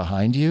team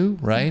behind you,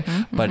 right?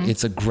 But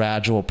it's a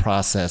gradual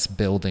process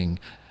building.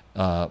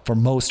 For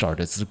most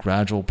artists, it's a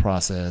gradual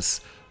process,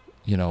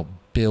 you know,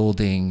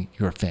 building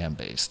your fan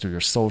base through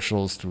your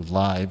socials, through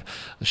live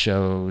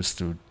shows,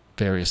 through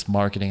various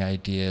marketing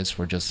ideas,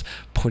 for just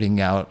putting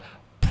out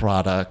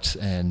product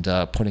and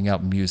putting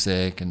out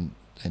music and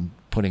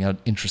putting out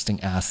interesting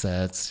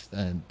assets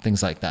and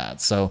things like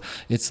that. So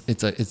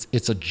it's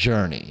a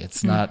journey.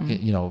 It's not,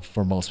 you know,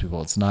 for most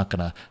people, it's not going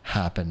to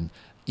happen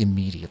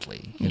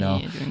immediately, you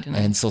know?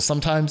 And so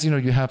sometimes, you know,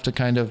 you have to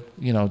kind of,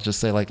 you know, just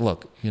say like,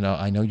 look, you know,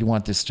 I know you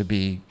want this to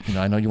be, you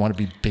know, I know you want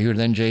to be bigger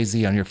than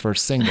Jay-Z on your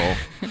first single,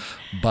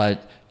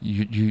 but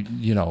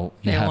you know,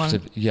 you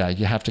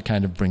have to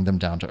kind of bring them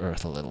down to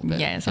earth a little bit.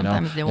 Yeah,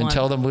 sometimes, you know? And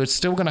tell them we're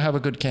still going to have a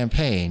good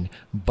campaign,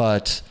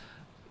 but,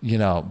 you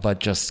know, but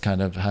just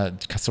kind of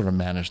sort of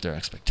manage their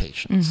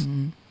expectations.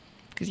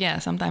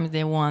 Because sometimes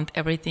they want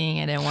everything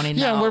and they want it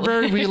now. Yeah, we're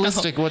very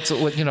realistic. What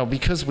you know,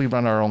 because we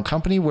run our own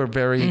company, we're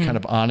very kind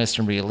of honest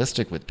and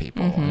realistic with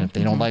people. And if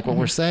they don't like what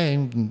we're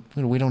saying,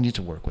 you know, we don't need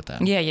to work with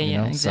them. Yeah,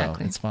 So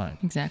exactly. it's fine.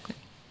 Exactly.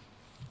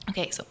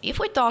 Okay, so if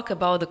we talk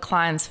about the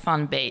client's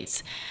fan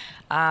base,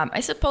 I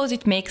suppose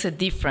it makes a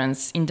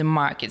difference in the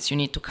markets you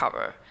need to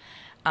cover.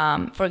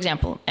 For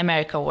example,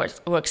 America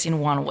works in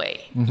one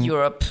way,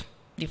 Europe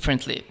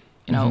differently,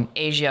 you know,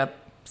 Asia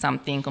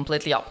something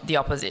completely the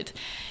opposite.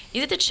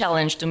 Is it a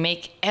challenge to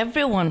make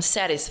everyone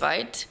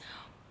satisfied?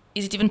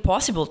 Is it even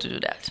possible to do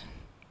that?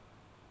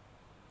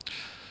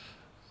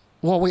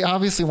 Well, we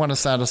obviously want to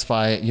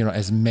satisfy, you know,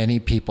 as many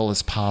people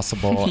as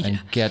possible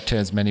and get to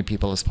as many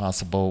people as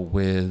possible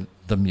with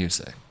the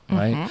music,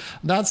 right?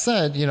 That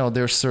said, you know,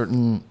 there's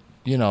certain,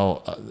 you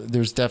know,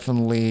 there's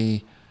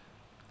definitely,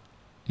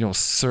 you know,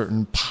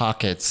 certain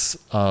pockets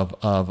of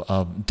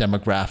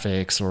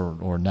demographics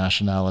or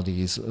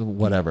nationalities,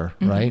 whatever,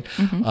 right?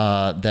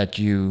 That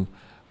you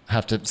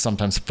have to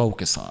sometimes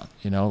focus on,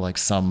 you know, like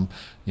some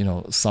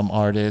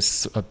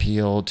artists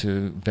appeal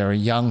to very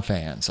young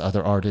fans.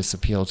 Other artists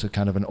appeal to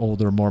kind of an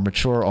older, more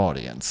mature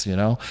audience, you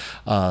know,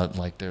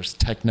 like there's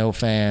techno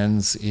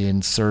fans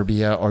in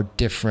Serbia have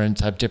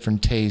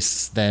different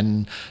tastes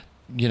than,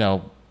 you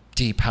know,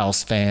 deep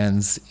house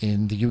fans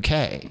in the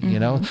UK, you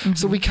know?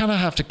 So we kind of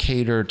have to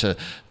cater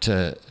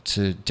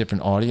to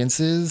different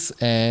audiences.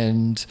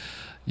 And,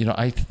 you know,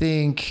 I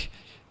think,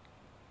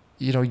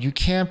 you know, you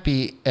can't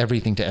be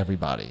everything to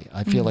everybody.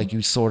 I feel like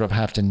you sort of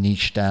have to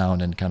niche down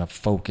and kind of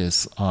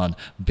focus on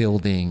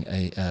building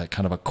a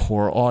kind of a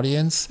core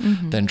audience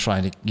than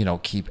trying to, you know,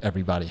 keep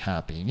everybody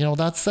happy. You know,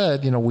 that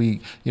said, you know, we,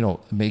 you know,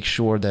 make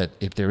sure that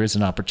if there is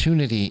an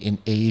opportunity in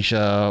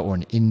Asia or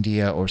in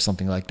India or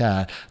something like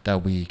that,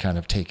 that we kind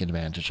of take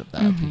advantage of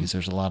that because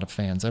there's a lot of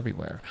fans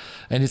everywhere.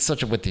 And it's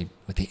such a, with the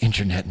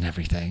internet and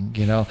everything,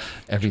 you know,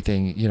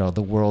 you know,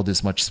 the world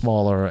is much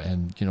smaller,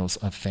 and, you know,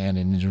 a fan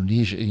in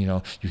Indonesia, you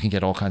know, you can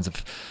get all kinds of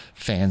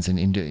fans in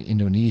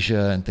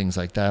Indonesia and things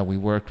like that. We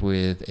worked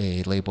with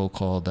a label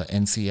called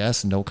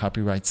NCS, No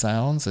Copyright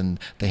Sounds, and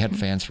they had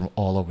fans from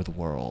all over the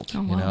world.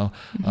 You know,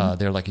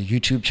 they're like a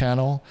YouTube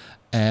channel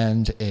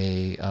and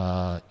a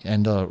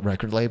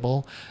record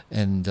label,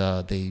 and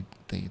they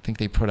think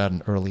they put out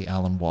an early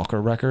Alan Walker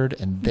record,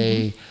 and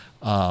they.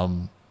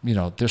 You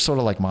know, they're sort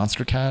of like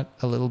Monster Cat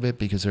a little bit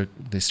because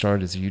they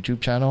started as a YouTube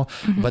channel,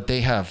 but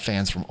they have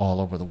fans from all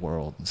over the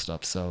world and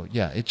stuff. So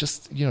yeah, it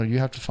just, you know, you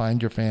have to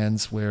find your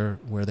fans where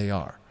they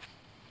are.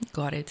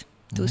 Got it.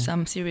 Do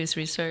some serious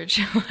research,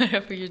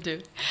 whatever you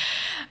do.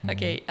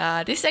 Okay,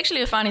 this is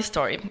actually a funny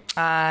story.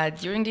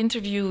 During the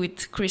interview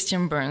with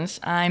Christian Burns,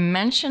 I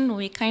mentioned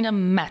we kind of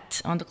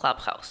met on the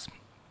Clubhouse.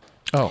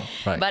 Oh,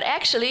 right. But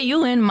actually,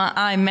 you and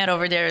I met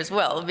over there as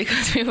well,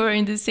 because we were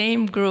in the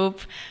same group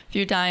a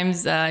few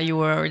times. You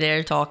were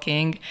there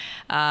talking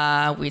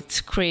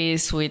with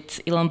Chris,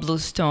 with Ilan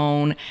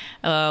Bluestone,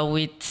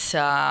 with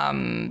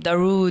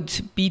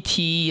Darude,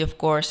 BT, of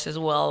course, as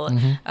well,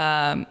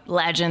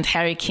 legend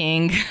Harry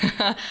King.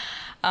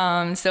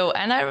 I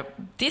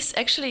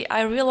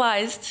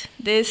realized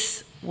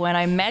this when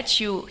I met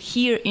you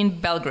here in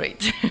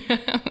Belgrade,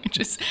 which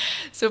is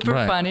super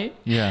funny.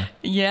 Yeah.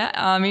 Yeah.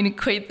 I mean,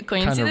 coincidence.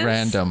 Kind of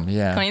random.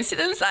 Yeah.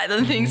 Coincidence? I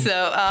don't think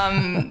so.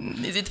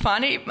 Is it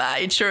funny?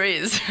 It sure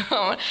is.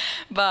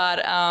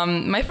 But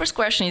my first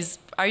question is,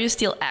 are you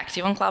still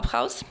active on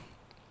Clubhouse?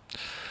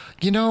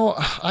 You know,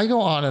 I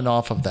go on and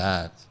off of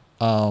that.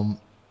 I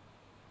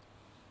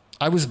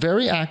was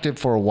very active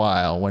for a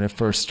while when it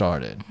first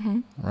started,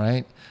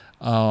 right?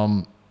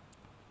 And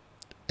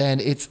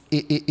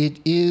it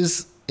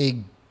is a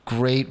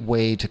great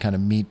way to kind of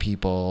meet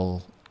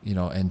people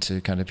and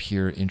to kind of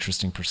hear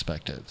interesting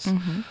perspectives.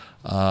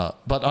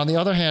 But on the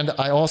other hand,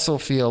 I also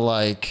feel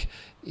like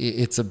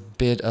it's a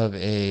bit of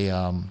a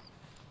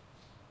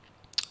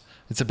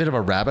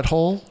rabbit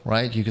hole,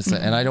 right? You could say,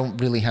 and I don't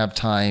really have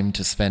time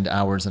to spend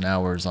hours and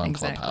hours on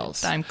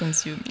Clubhouse. Time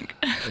consuming.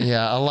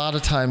 Yeah, a lot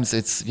of times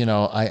it's,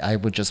 I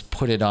would just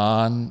put it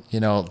on,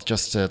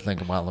 just to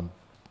think while I'm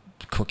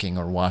cooking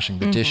or washing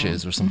the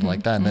dishes or something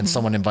like that. And then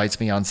someone invites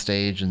me on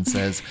stage and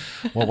says,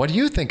 well, what do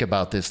you think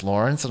about this,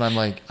 Lawrence? And I'm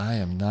like, I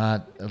am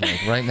not,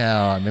 like right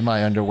now I'm in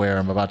my underwear,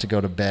 I'm about to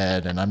go to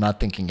bed and I'm not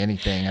thinking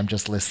anything. I'm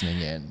just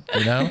listening in,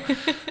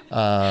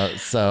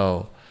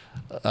 So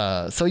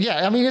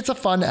yeah, I mean, it's a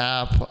fun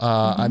app.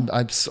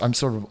 I'm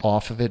sort of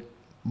off of it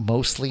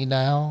mostly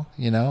now,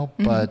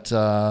 but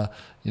I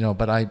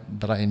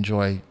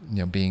enjoy,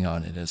 being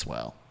on it as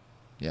well.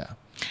 Yeah.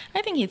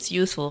 I think it's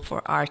useful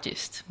for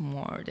artists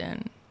more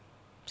than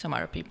some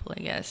other people,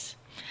 I guess.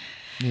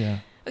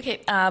 Yeah.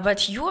 Okay,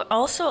 but you're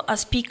also a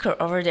speaker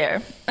over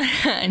there.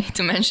 I need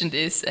to mention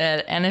this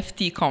at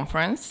NFT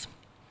conference.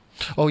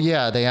 Oh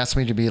yeah, they asked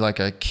me to be like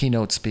a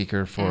keynote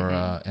speaker for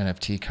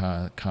NFT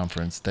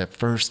conference, the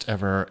first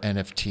ever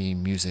NFT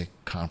music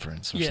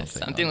conference or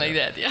something like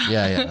that. Yeah.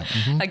 Yeah.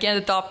 Again,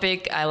 the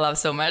topic I love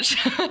so much.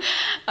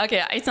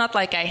 Okay, it's not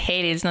like I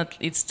hate it.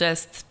 It's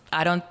just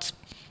I don't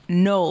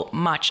know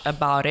much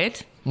about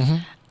it. So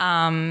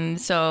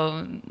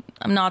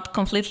I'm not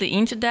completely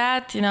into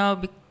that.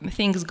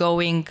 Things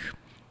going,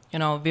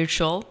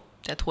 virtual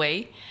that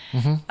way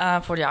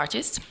for the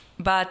artists.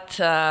 But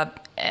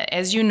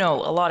as you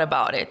know a lot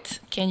about it,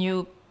 can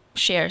you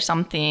share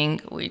something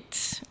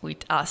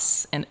with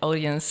us and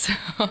audience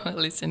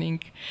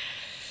listening?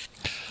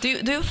 Do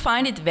you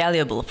find it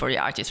valuable for the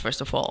artists,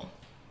 first of all?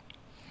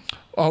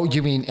 Oh,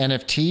 you mean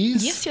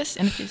NFTs? Yes,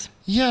 NFTs.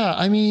 Yeah,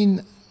 I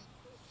mean,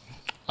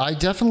 I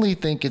definitely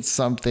think it's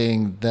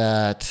something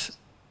that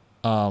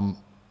I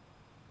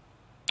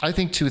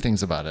think two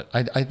things about it.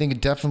 I think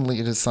it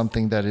is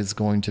something that is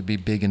going to be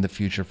big in the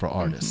future for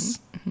artists.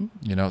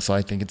 So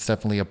I think it's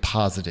definitely a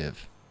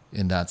positive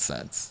in that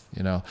sense.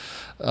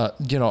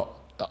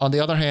 On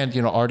the other hand,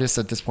 artists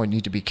at this point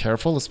need to be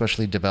careful,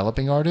 especially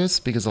developing artists,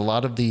 because a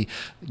lot of the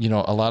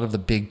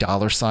big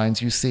dollar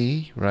signs you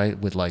see, right,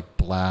 with like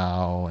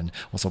Blau and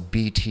also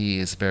BT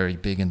is very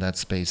big in that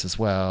space as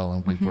well,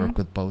 and we've worked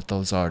with both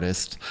those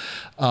artists,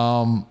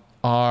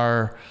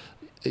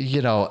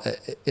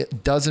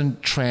 it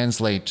doesn't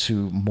translate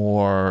to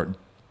more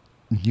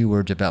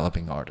newer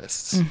developing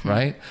artists,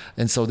 right?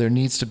 And so there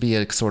needs to be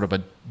a sort of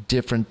a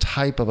different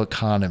type of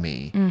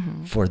economy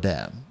for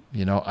them.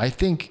 I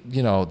think,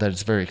 that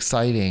it's very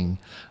exciting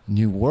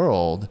new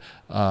world,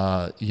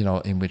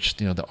 in which,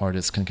 the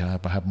artists can kind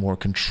of have more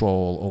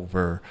control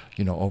over,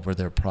 over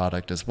their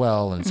product as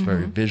well. And it's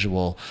very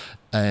visual.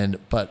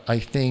 But I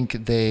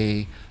think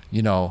they,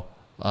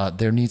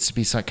 there needs to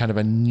be some kind of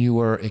a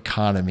newer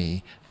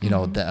economy,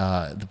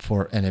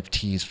 for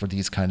NFTs, for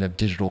these kind of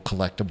digital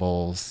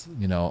collectibles,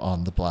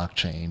 on the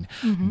blockchain,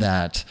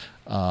 that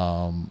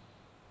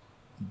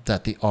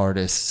the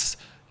artists,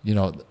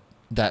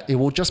 that it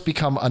will just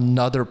become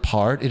another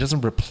part. It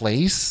doesn't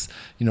replace,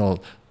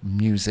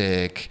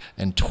 music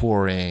and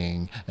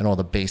touring and all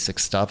the basic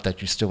stuff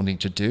that you still need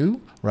to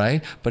do,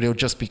 right? But it'll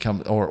just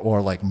become,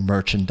 or like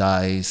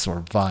merchandise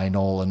or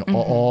vinyl and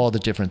all the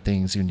different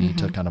things you need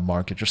to kind of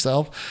market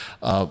yourself.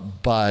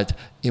 But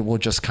it will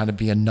just kind of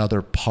be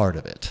another part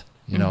of it.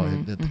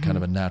 Kind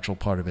of a natural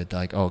part of it.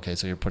 Like, okay,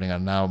 so you're putting out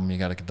an album, you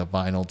got to get the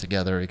vinyl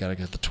together, you got to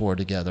get the tour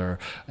together,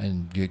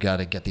 and you got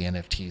to get the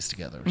NFTs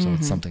together. So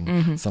it's something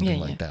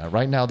like that.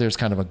 Right now, there's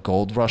kind of a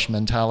gold rush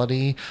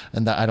mentality,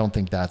 and that I don't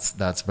think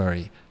that's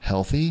very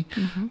healthy.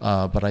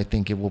 But I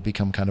think it will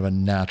become kind of a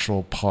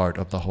natural part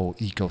of the whole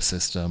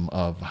ecosystem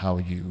of how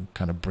you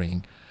kind of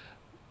bring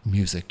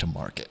music to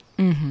market.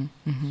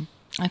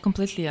 I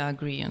completely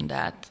agree on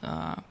that.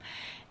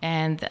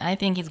 And I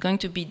think it's going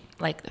to be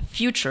like the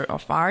future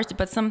of art,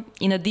 but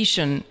in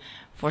addition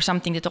for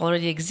something that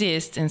already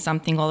exists and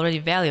something already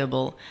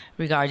valuable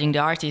regarding the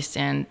artist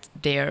and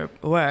their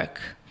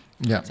work,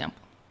 for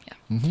example. Yeah.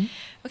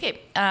 Okay.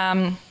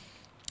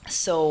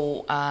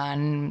 So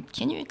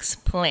can you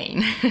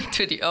explain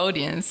to the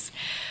audience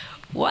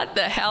what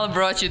the hell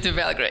brought you to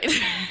Belgrade?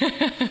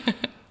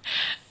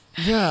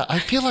 Yeah, I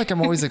feel like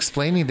I'm always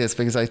explaining this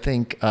because I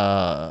think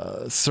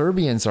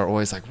Serbians are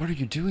always like, what are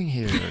you doing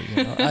here?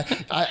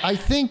 I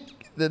think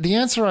the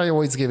answer I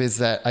always give is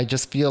that I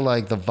just feel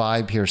like the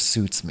vibe here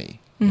suits me.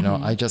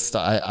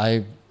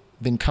 I've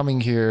been coming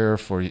here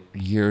for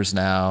years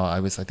now. I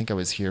think I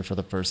was here for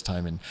the first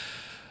time in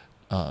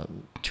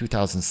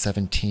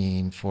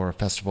 2017 for a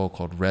festival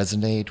called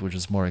Resonate, which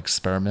is more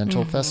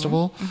experimental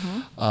festival.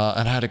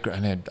 And I had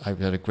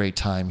a great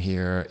time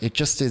here. It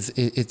just has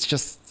a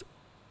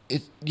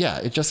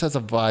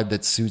vibe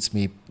that suits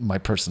me, my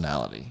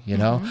personality,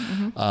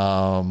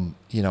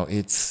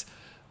 it's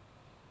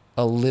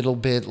a little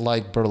bit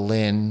like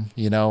Berlin,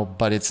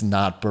 but it's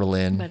not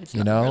Berlin,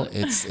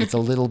 it's a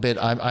little bit,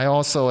 I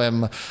also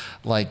am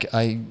like,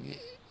 I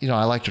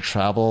like to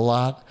travel a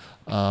lot.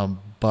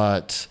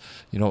 But,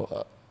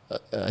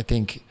 I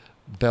think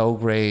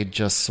Belgrade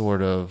just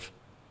sort of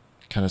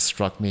kind of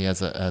struck me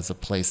as a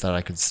place that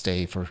I could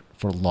stay for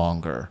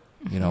longer,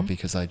 you know,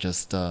 because I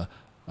just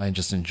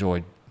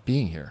enjoyed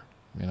being here.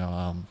 You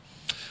know,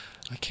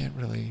 I can't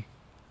really,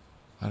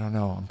 I don't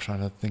know. I'm trying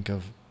to think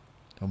of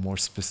a more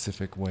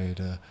specific way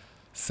to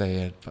say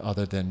it,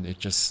 other than it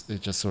just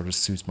sort of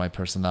suits my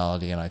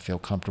personality, and I feel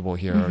comfortable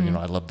here. You know,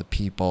 I love the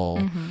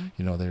people.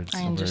 You know, they're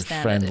very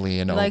friendly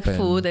and open. Like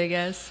food, I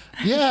guess.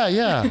 Yeah.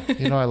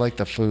 You know, I like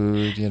the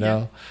food. You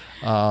know.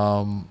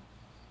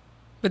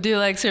 But do you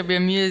like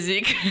Serbian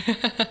music?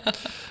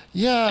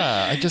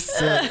 Yeah, I just,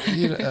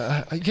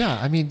 yeah,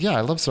 I mean, yeah,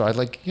 I love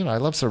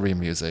Serbian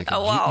music.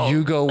 Oh, wow.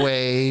 Yugo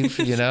Wave,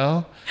 you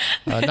know,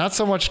 not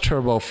so much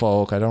turbo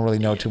folk. I don't really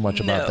know too much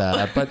about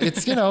that, but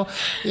it's, you know,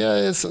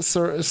 yeah, it's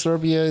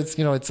Serbia. It's,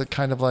 you know, it's a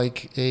kind of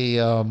like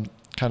a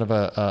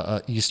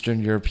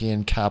Eastern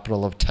European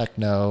capital of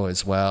techno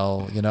as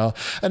well, you know.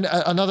 And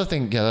another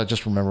thing, I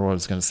just remember what I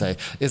was going to say,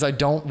 is I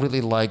don't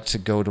really like to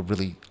go to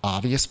really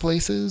obvious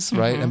places,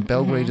 right? And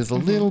Belgrade is a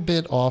little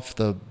bit off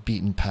the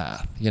beaten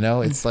path, you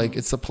know. It's like,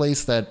 it's a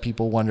place that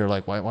people wonder,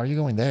 like, why are you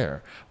going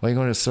there? Why are you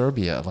going to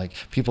Serbia? Like,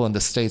 people in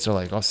the States are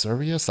like, oh,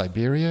 Serbia,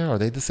 Siberia, are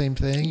they the same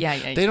thing?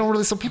 Yeah. They don't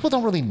really, so people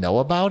don't really know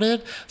about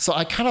it. So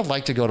I kind of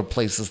like to go to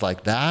places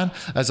like that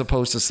as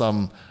opposed to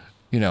some,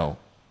 you know,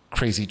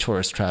 crazy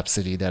tourist trap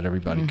city that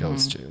everybody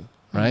goes to,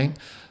 right?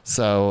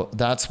 So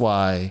that's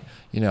why,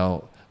 you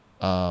know,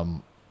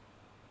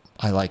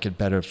 I like it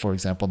better, for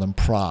example, than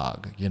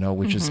Prague, you know,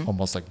 which is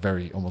almost like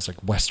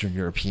Western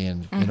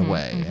European in a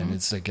way. And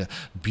it's like a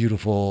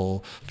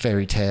beautiful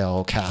fairy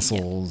tale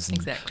castles, and,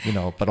 exactly. you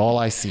know, but all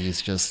I see is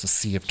just a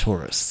sea of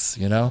tourists,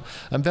 you know.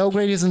 And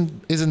Belgrade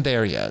isn't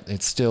there yet.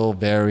 It's still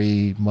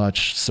very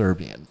much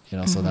Serbian, you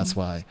know, so that's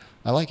why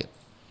I like it.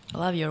 I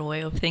love your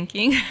way of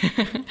thinking.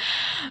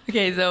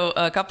 Okay, so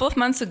a couple of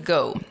months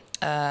ago,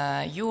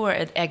 you were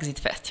at Exit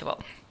Festival.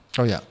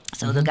 Oh, yeah.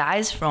 So the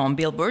guys from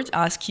Billboard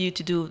asked you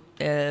to do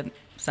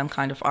some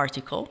kind of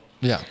article.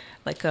 Yeah.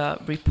 Like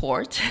a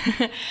report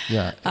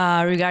Yeah.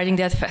 regarding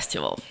that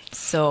festival.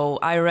 So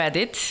I read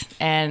it,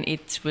 and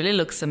it really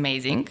looks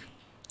amazing.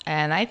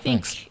 And I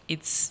think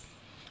it's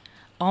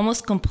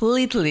almost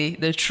completely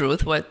the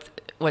truth,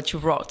 what you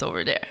wrote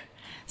over there.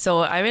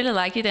 So I really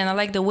like it, and I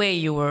like the way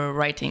you were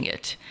writing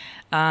it.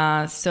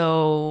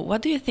 So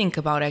what do you think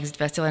about Exit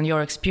Festival and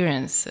your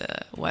experience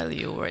while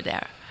you were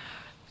there?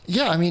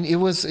 Yeah, I mean, it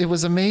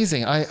was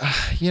amazing.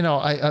 Now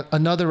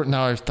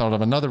I've thought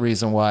of another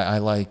reason why I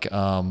like,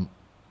 I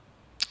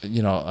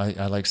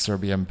like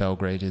Serbia and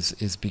Belgrade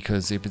is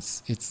because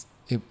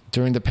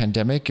during the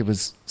pandemic, it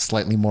was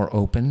slightly more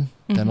open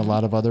than a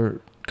lot of other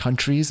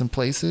countries and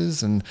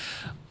places, and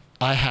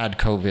I had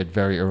COVID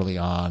very early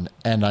on,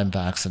 and I'm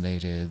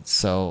vaccinated,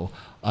 so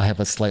I have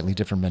a slightly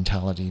different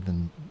mentality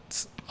than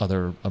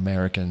other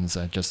Americans.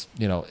 I just,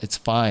 you know, it's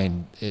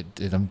fine.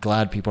 I'm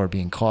glad people are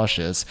being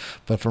cautious,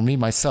 but for me,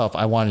 myself,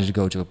 I wanted to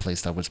go to a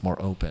place that was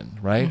more open,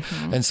 right?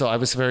 And so I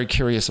was very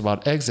curious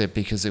about Exit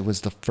because it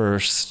was the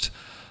first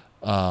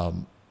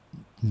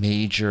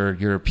major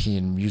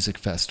European music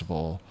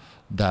festival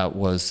that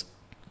was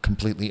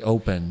completely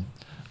open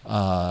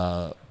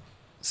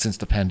since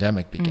the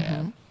pandemic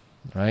began.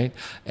 Right.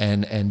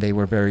 And they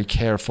were very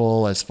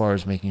careful as far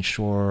as making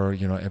sure,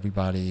 you know,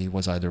 everybody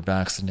was either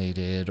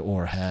vaccinated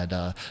or had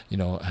a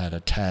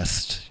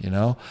test, you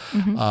know,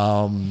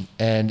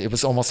 and it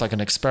was almost like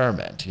an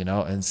experiment, you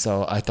know. And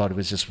so I thought it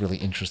was just really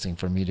interesting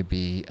for me to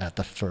be at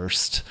the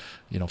first,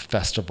 you know,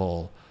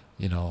 festival,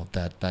 you know,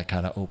 that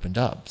kind of opened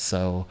up.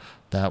 So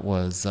that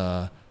was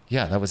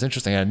that was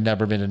interesting. I'd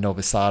never been to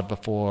Novi Sad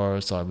before,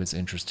 so I was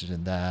interested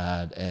in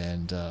that,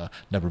 and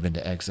never been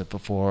to Exit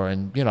before.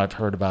 And, you know, I've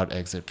heard about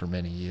Exit for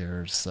many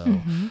years.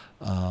 So,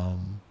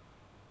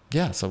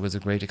 so it was a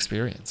great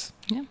experience.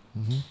 Yeah,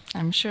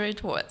 I'm sure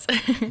it was.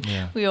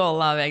 Yeah. We all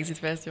love Exit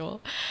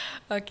Festival.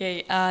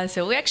 Okay,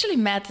 so we actually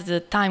met at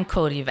the Time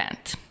Code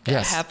event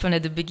that happened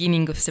at the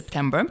beginning of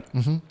September.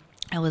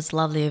 It was a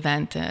lovely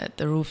event at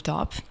the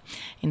rooftop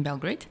in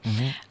Belgrade.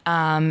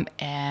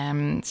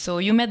 And so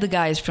you met the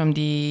guys from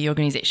the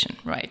organization,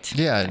 right?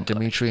 Yeah,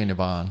 Dimitri and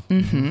Ivan.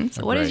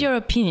 So what is your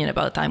opinion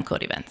about Time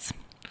Code events?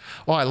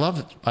 Oh, I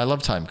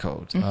love Time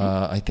Code.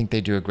 I think they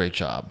do a great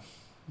job.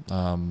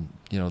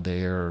 You know,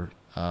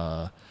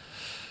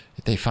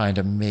 they find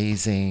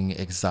amazing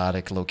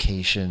exotic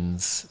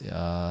locations,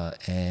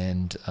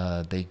 and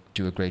they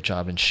do a great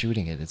job in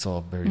shooting it. It's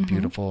all very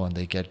beautiful, and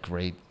they get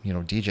great, you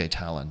know, DJ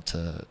talent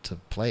to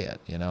play it,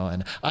 you know.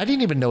 And I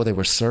didn't even know they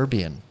were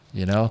Serbian,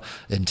 you know,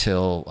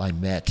 until I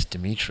met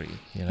Dimitri,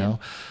 you know.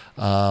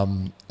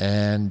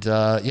 And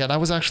that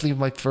was actually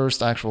my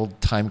first actual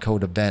Time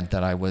Code event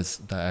that I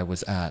was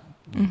at,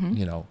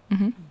 you know,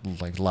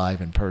 like live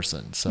in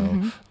person.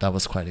 So that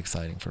was quite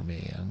exciting for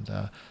me.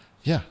 And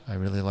I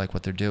really like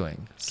what they're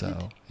doing.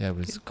 So it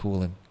was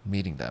cool in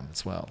meeting them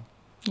as well.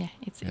 Yeah,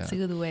 it's a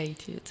good way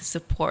to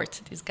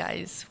support these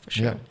guys for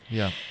sure.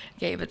 Yeah.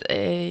 Okay, but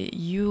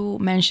you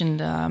mentioned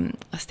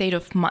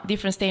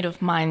different state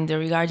of mind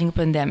regarding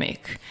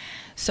pandemic.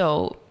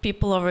 So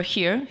people over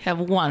here have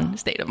one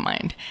state of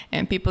mind,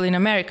 and people in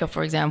America,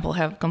 for example,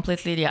 have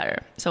completely the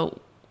other. So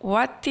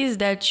what is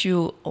that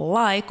you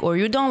like or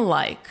you don't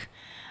like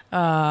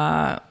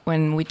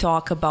when we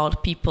talk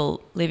about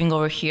people living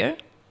over here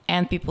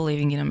and people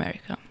living in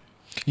America?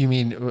 You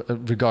mean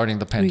regarding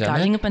the pandemic?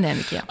 Regarding the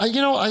pandemic, yeah.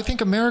 I think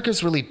America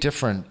is really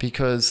different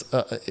because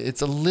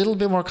it's a little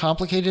bit more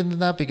complicated than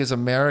that, because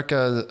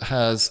America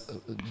has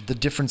the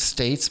different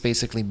states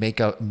basically make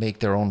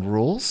their own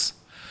rules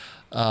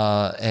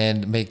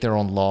and make their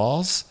own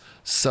laws.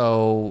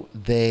 So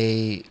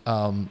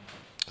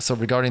so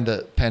regarding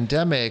the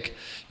pandemic,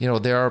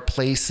 there are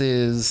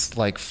places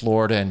like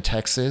Florida and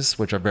Texas,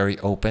 which are very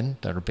open,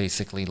 that are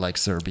basically like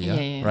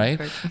Serbia, right?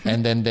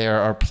 And then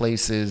there are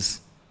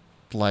places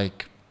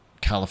like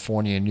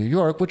California and New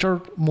York, which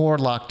are more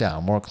locked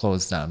down, more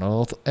closed down.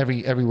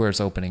 Everywhere is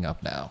opening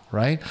up now,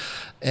 right?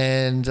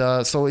 And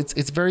so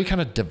it's very kind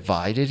of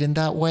divided in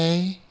that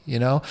way,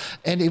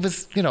 And it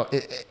was,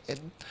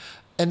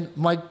 and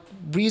my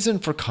reason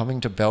for coming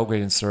to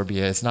Belgrade in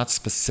Serbia is not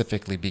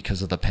specifically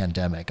because of the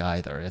pandemic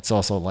either. It's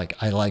also like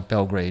I like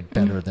Belgrade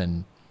better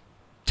than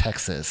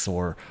Texas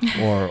or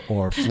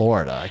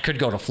Florida. I could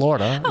go to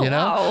Florida,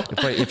 Wow.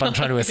 if I'm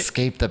trying to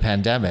escape the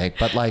pandemic.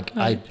 But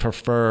I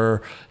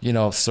prefer,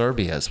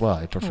 Serbia as well.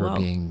 I prefer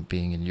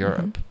being in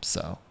Europe.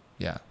 So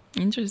yeah.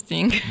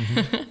 Interesting.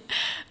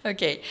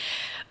 Okay.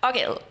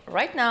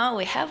 Right now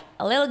we have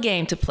a little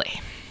game to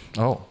play.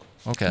 Oh,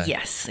 okay.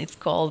 Yes, it's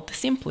called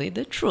Simply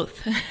the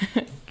Truth.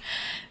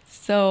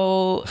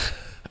 So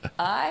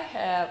I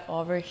have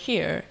over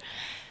here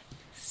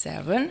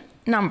 7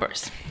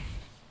 numbers.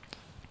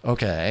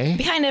 Okay.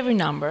 Behind every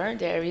number,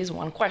 there is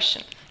one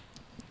question.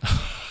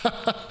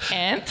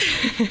 And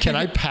can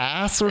I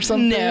pass or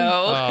something?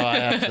 No. Oh, I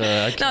have to.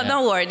 I can't. No,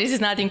 don't worry. This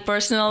is nothing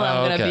personal.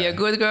 I'm going to be a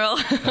good girl.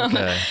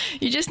 Okay.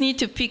 You just need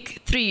to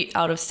pick 3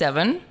 out of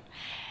 7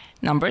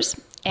 numbers.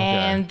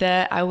 And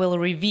I will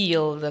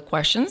reveal the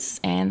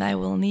questions, and I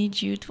will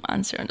need you to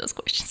answer those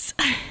questions.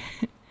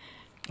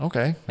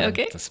 Okay.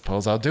 Okay. I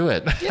suppose I'll do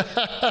it. Yeah.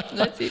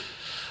 Let's see.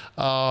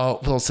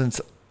 Well,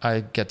 since I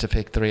get to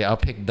pick 3, I'll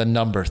pick the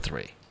number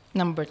 3.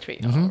 Number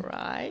 3. All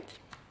right.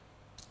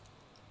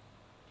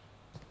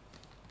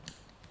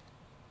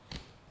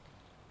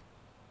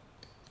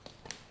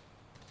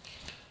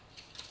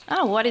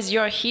 What is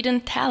your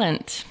hidden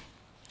talent?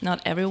 Not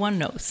everyone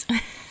knows.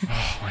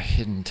 Oh, my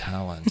hidden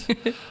talent.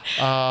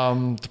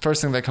 The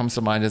first thing that comes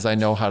to mind is I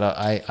know how to,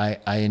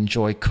 I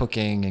enjoy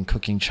cooking and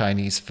cooking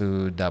Chinese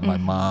food that my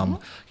mom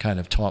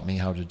kind of taught me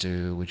how to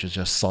do, which is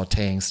just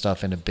sauteing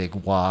stuff in a big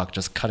wok,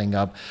 just cutting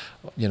up,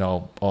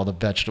 all the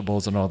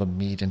vegetables and all the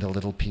meat into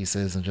little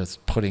pieces and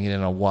just putting it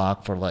in a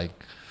wok for like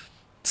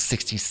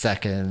 60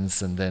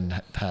 seconds and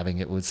then having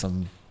it with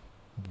some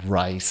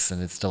rice,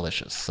 and it's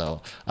delicious.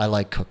 So I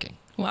like cooking.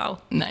 Wow,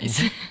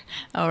 nice.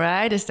 All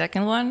right, the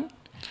second one.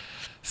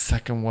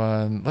 Second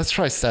one, let's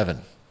try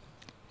 7.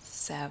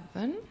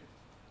 7.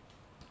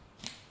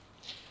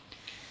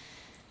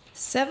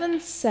 7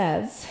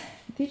 says,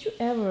 did you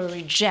ever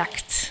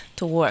reject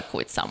to work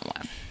with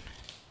someone?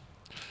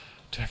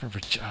 Did I ever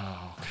reject?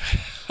 Oh.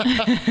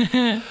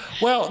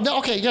 Well, no,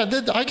 okay, yeah,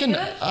 I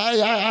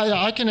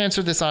can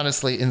answer this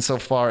honestly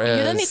insofar as...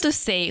 You don't need to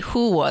say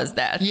who was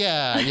that.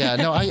 Yeah,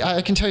 no,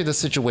 I can tell you the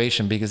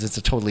situation because it's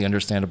a totally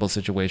understandable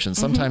situation.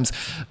 Sometimes,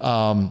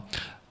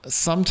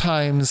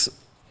 sometimes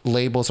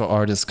labels or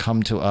artists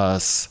come to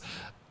us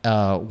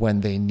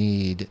when they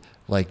need,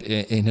 like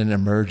in an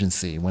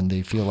emergency, when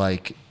they feel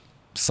like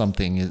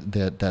something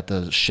that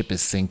the ship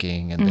is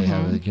sinking and they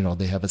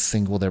have a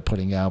single they're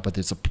putting out, but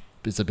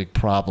it's a big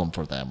problem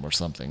for them or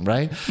something,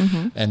 right?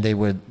 And they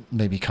would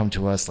maybe come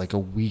to us like a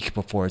week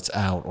before it's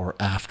out or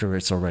after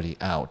it's already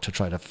out to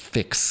try to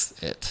fix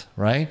it,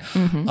 right?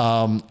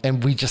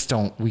 And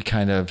we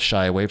kind of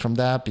shy away from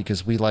that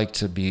because we like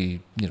to be,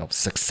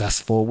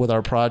 successful with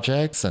our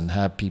projects and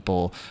have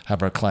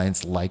our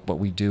clients like what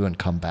we do and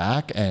come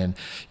back. And,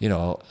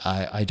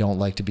 I don't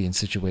like to be in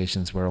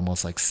situations where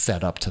almost like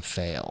set up to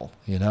fail,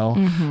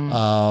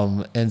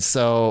 And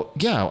so,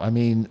 yeah, I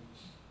mean,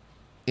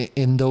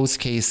 in those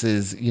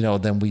cases,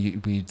 then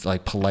we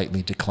like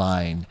politely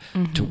decline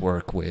to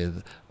work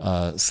with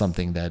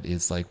something that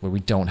is like where we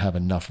don't have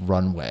enough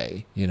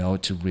runway,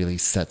 to really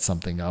set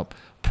something up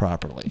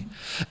properly.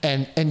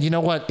 And you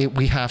know what?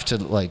 We have to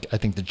I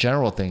think the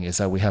general thing is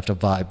that we have to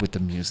vibe with the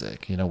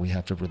music. We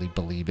have to really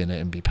believe in it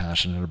and be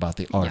passionate about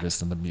the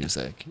artist and the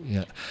music.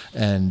 Yeah.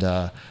 And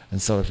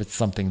so if it's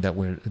something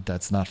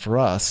that's not for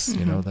us,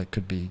 that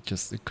could be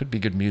it could be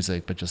good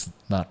music, but just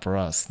not for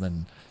us,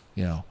 then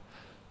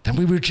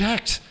we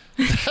reject.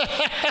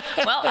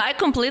 Well, I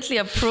completely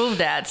approve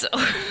that. So,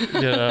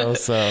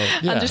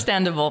 yeah.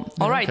 Understandable.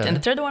 All right, and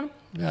the third one?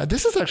 Yeah,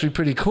 this is actually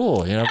pretty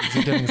cool. You're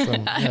getting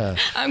some. Yeah.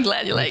 I'm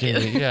glad you like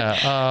it.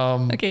 Yeah.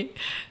 Okay.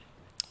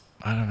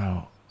 I don't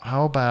know.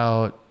 How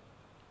about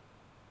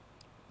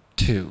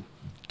 2?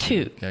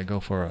 2. Yeah, go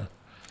for a.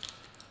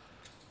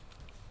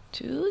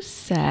 2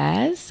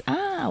 says,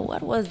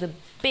 what was the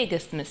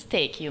biggest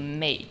mistake you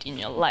made in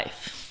your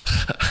life?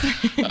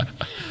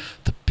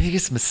 The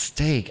biggest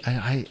mistake.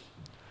 I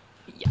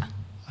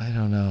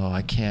don't know.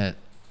 I can't.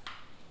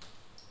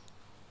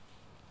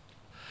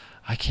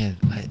 I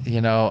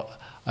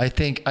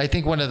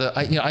think one of the.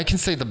 I can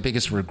say the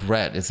biggest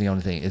regret is the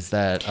only thing is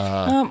that.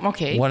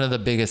 Okay. One of the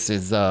biggest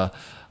is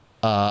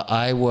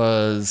I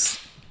was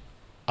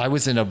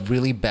in a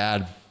really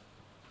bad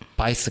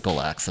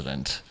bicycle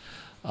accident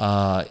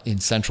in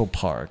Central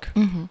Park,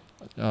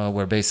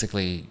 where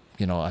basically,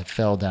 I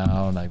fell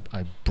down,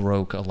 I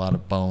broke a lot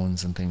of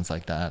bones and things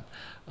like that.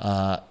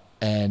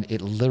 And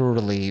it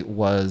literally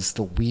was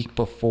the week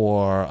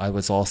before I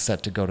was all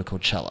set to go to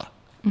Coachella.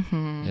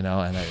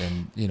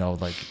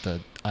 And like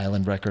the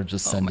Island Records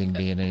was sending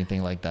me and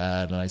anything like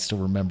that. And I still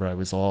remember I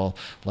was all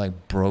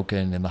like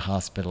broken in the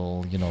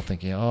hospital,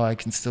 thinking, oh, I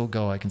can still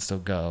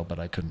go, but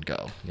I couldn't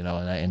go, and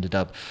I ended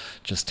up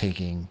just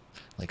taking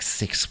like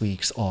 6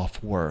 weeks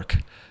off work,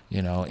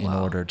 in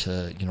order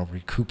to,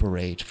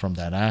 recuperate from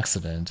that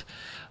accident.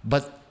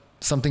 But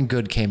something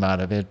good came out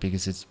of it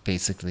because it's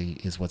basically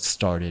is what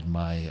started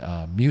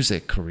my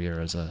music career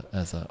as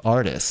an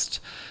artist.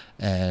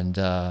 And,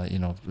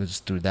 it was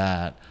through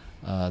that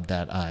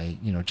I,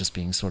 just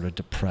being sort of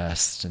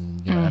depressed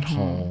and, at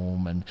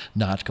home and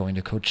not going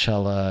to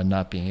Coachella and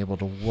not being able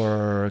to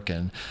work.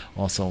 And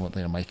also,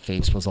 my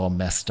face was all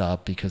messed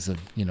up because of,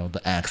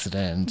 the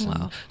accident. Wow.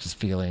 And just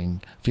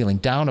feeling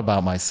down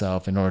about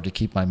myself. In order to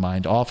keep my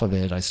mind off of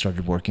it, I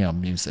started working on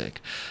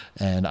music.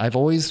 And I've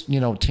always,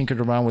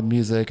 tinkered around with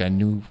music. I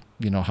knew,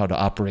 how to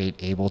operate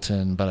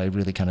Ableton, but I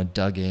really kind of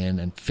dug in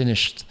and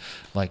finished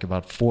like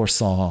about 4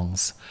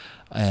 songs.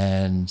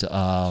 And,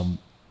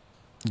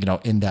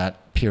 in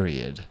that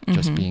period,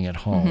 just being at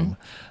home,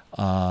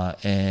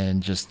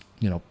 and just,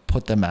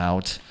 put them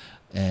out.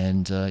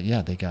 And,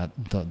 they got,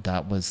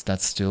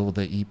 that's still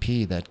the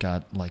EP that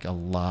got like a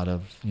lot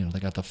of, they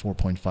got the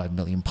 4.5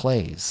 million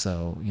plays.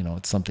 So,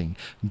 it's something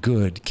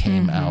good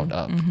came out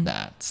of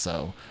that.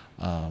 So,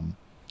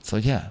 so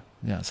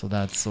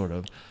that's sort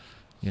of,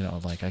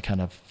 like I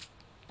kind of,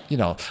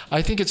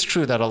 I think it's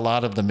true that a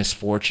lot of the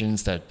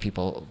misfortunes that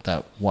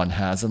one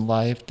has in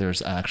life,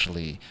 there's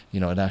actually,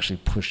 it actually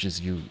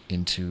pushes you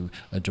into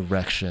a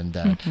direction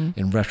that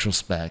in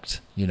retrospect,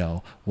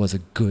 was a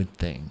good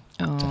thing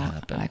to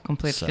happen. I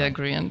completely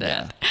agree on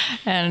that. Yeah.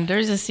 And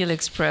there's a silly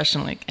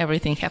expression like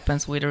everything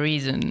happens with a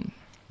reason.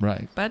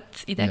 Right.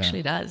 But it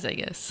actually does, I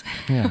guess.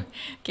 Yeah.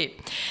 Okay.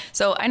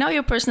 So I know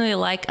you personally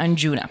like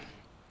Anjuna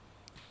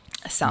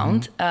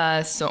sound.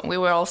 So we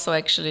were also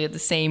actually at the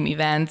same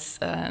events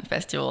and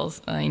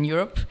festivals in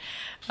Europe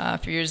a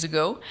few years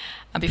ago,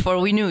 before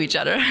we knew each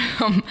other.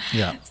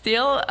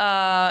 Still,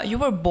 you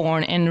were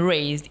born and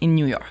raised in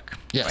New York.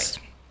 Yes. Right?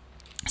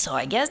 So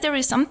I guess there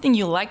is something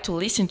you like to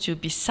listen to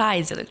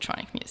besides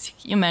electronic music.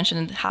 You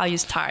mentioned how you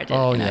started.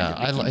 Oh,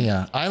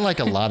 yeah. I like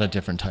a lot of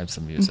different types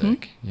of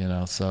music,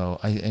 so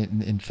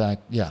in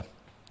fact, yeah.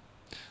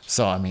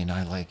 So, I mean,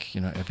 I like,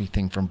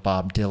 everything from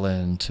Bob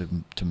Dylan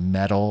to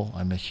metal.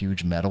 I'm a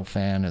huge metal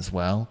fan as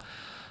well.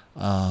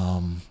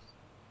 What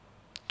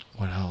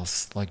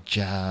else? Like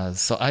jazz.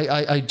 So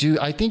I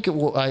think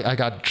I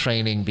got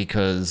training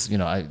because,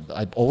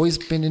 I've always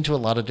been into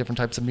a lot of different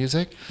types of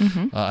music.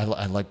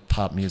 I like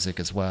pop music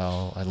as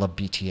well. I love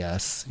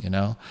BTS,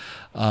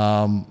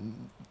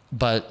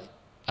 but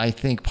I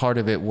think part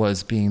of it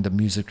was being the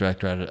music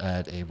director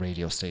at a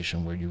radio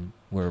station where you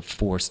were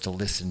forced to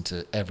listen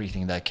to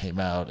everything that came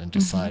out and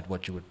decide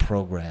what you would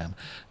program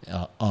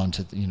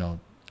onto,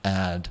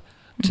 add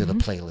to the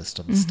playlist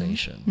of the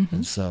station.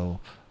 And so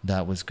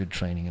that was good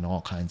training in all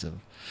kinds of,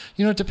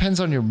 it depends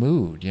on your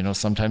mood.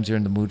 Sometimes you're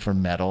in the mood for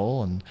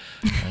metal and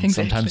exactly.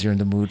 Sometimes you're in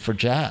the mood for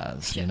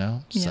jazz,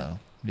 So,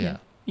 yeah.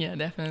 Yeah,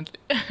 definitely.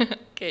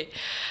 Okay.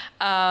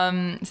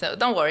 So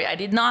don't worry, I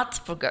did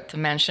not forget to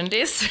mention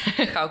this.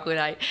 How could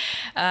I?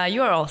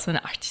 You are also an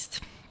artist,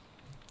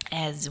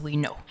 as we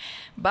know.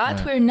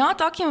 But we're not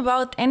talking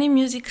about any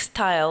music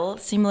style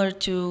similar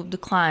to the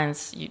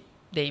clients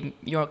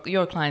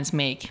your clients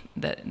make,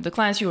 the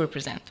clients you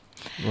represent.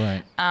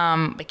 Right.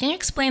 But can you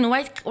explain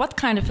what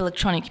kind of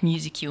electronic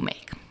music you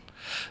make?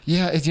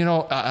 Yeah,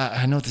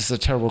 I know this is a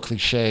terrible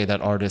cliche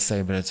that artists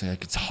say, but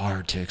it's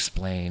hard to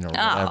explain or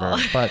whatever.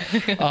 But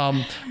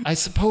I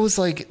suppose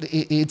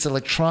it's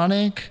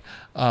electronic,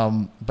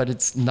 but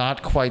it's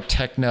not quite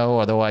techno.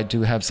 Although I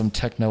do have some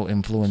techno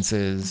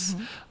influences,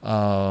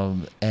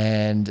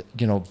 and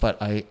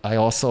but I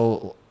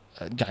also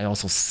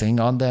sing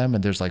on them,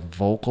 and there's like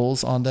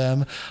vocals on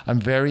them. I'm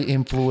very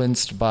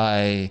influenced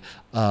by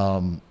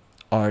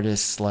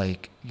artists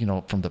like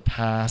from the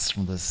past,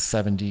 from the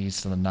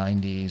 70s to the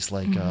 90s,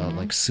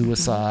 like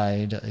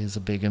Suicide is a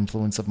big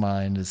influence of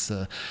mine. It's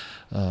a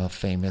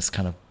famous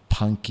kind of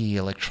punky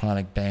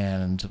electronic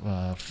band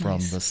from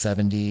the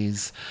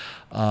 70s,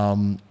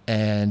 and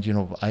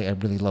I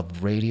really love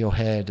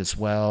Radiohead as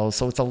well.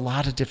 So it's a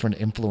lot of different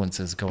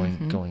influences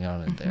going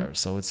on in there.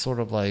 So it's sort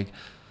of like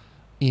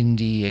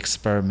indie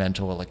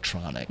experimental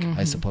electronic,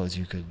 I suppose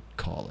you could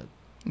call it.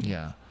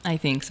 Yeah, I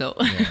think so.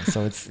 Yeah,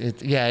 so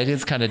it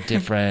is kind of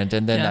different.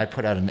 And then I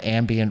put out an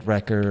ambient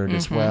record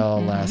as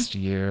well last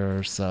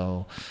year.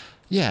 So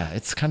yeah,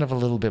 it's kind of a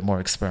little bit more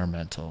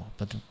experimental,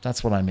 but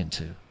that's what I'm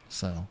into.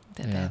 So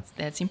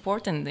that's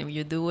important.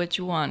 You do what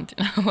you want,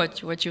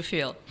 what you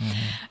feel.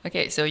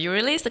 Okay, so you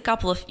released a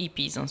couple of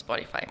EPs on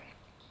Spotify.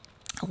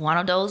 One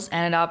of those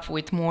ended up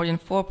with more than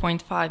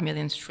 4.5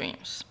 million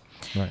streams.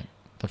 Right,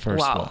 the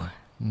first one.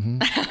 I'm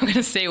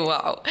gonna say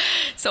wow.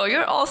 So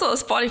you're also a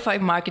Spotify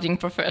marketing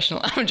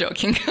professional. I'm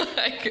joking.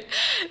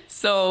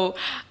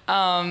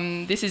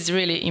 This is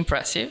really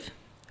impressive,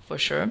 for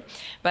sure.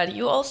 But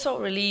you also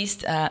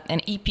released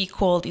an EP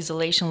called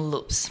Isolation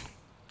Loops.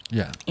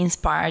 Yeah.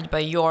 Inspired by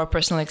your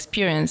personal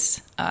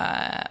experience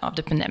of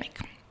the pandemic.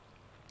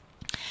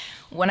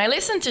 When I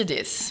listened to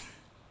this,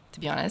 to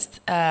be honest,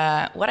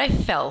 what I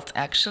felt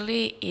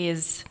actually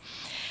is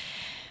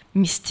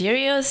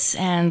mysterious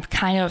and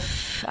kind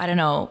of, I don't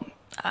know,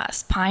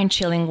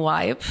 spine-chilling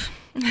vibe.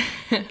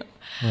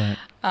 Right.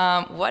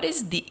 What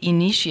is the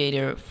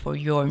initiator for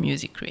your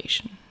music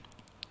creation?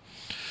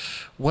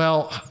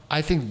 Well,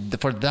 I think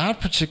for that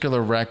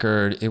particular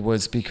record, it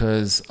was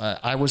because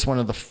I was one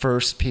of the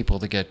first people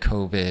to get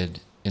COVID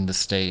in the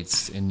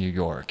States, in New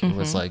York. It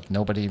was like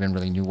nobody even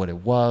really knew what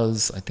it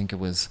was. I think it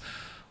was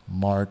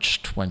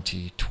March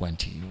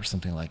 2020 or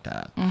something like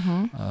that,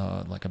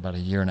 like about a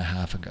year and a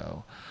half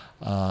ago.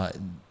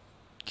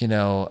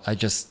 I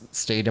just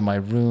stayed in my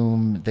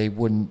room. They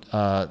wouldn't,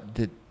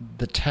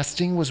 the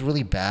testing was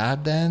really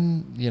bad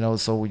then,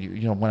 so,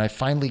 when I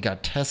finally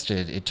got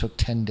tested, it took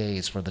 10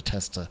 days for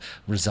the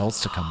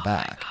results to come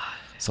back.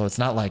 So it's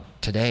not like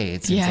today,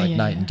 it's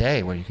night and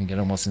day where you can get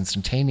almost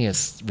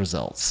instantaneous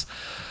results.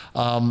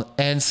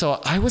 And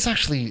so I was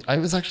actually,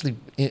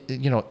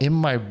 in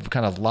my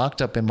kind of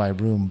locked up in my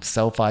room,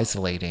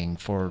 self-isolating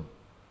for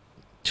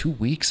 2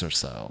 weeks or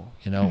so,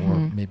 or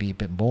maybe a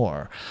bit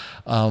more.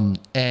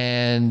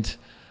 And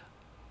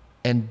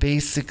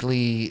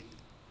basically,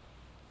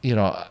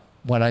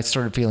 when I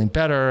started feeling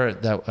better,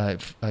 that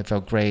I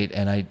felt great.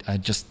 And I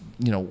just,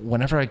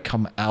 whenever I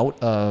come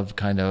out of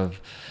kind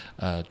of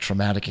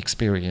traumatic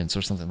experience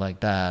or something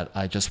like that,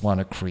 I just want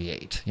to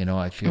create,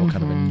 I feel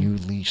kind of a new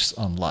leash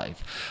on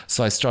life.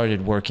 So I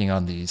started working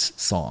on these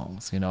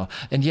songs,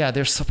 and yeah,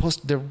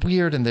 they're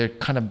weird and they're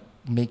kind of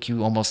make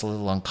you almost a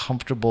little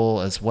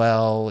uncomfortable as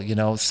well,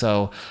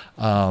 so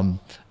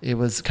it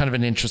was kind of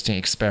an interesting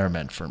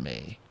experiment for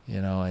me,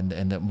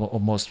 and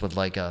almost with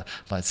like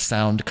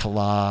sound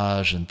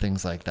collage and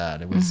things like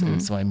that. It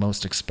was my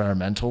most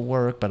experimental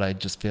work, but I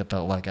just felt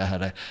like I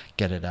had to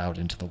get it out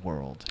into the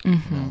world,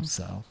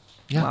 so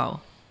yeah.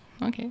 Wow.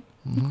 Okay.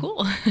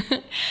 Cool.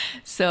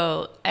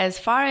 So as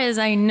far as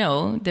I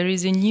know, there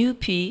is a new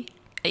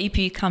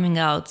EP coming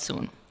out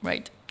soon,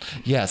 right?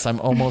 Yes, I'm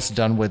almost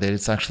done with it.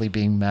 It's actually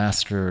being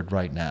mastered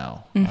right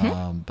now,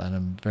 and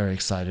I'm very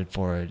excited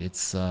for it.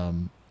 It's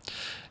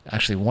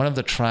actually one of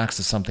the tracks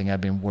is something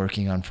I've been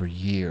working on for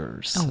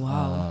years. Oh,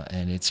 wow.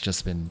 And it's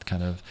just been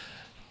kind of,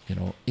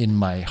 in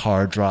my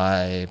hard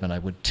drive, and I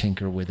would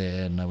tinker with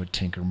it, and I would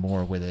tinker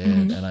more with it,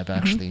 and I've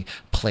actually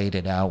played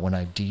it out when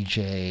I've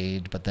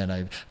DJ'd, but then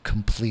I've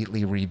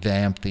completely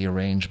revamped the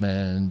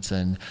arrangements,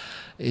 and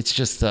it's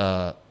just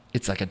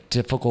it's like a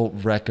difficult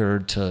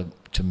record to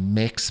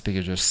mix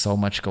because there's so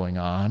much going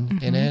on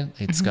in it.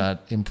 It's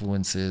got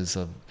influences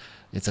of,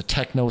 it's a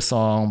techno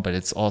song, but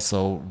it's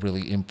also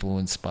really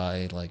influenced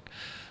by like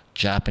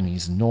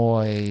Japanese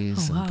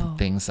noise and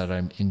things that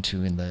I'm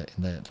into in the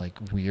like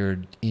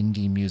weird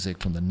indie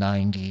music from the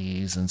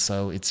 90s. And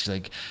so it's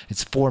like,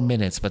 it's 4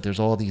 minutes, but there's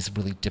all these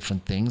really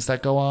different things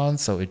that go on.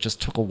 So it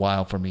just took a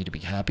while for me to be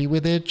happy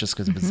with it, just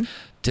because it was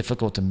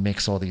difficult to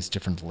mix all these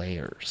different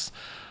layers.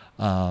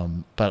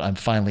 But I'm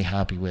finally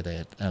happy with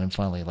it, and I'm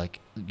finally like,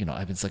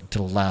 I've been like to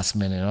the last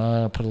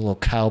minute, put a little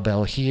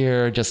cowbell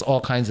here, just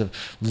all kinds of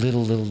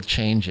little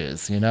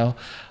changes, but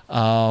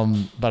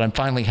I'm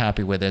finally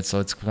happy with it, so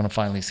it's going to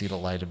finally see the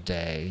light of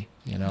day,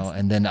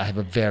 and then I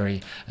have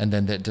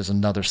there's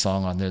another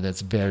song on there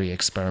that's very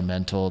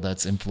experimental,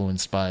 that's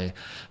influenced by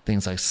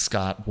things like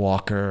Scott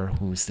Walker,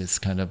 who's this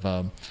kind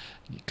of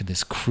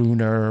this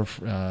crooner,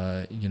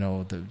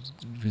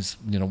 who's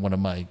one of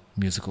my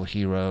musical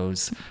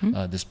heroes,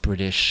 this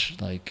British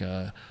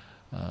kind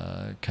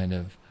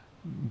of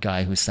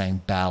guy who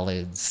sang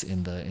ballads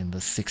in the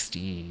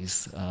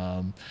 60s,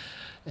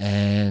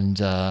 and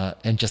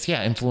just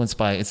influenced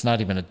by, it's not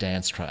even a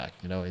dance track,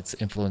 it's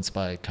influenced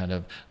by kind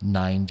of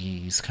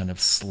 90s kind of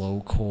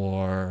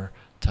slowcore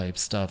type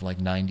stuff, like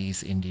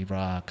 90s indie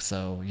rock.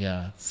 So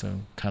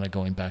kind of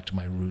going back to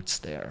my roots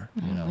there.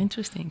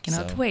 Interesting.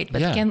 Cannot wait.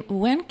 But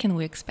when can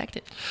we expect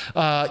it?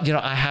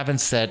 I haven't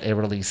set a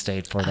release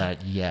date for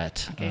that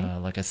yet. Okay.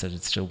 Like I said,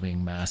 it's still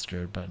being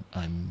mastered, but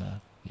I'm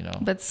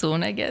But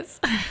soon, I guess.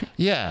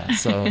 Yeah.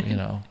 So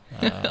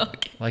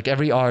like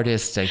every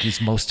artist,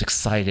 he's most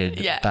excited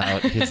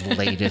about his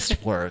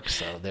latest work.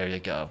 So there you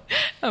go.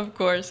 Of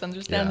course,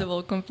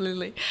 understandable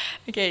completely.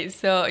 Okay,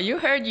 so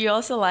you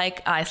also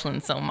like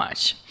Iceland so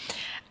much.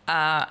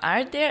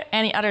 Are there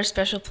any other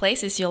special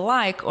places you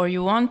like or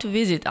you want to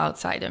visit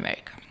outside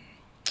America?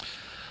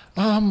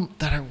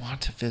 That I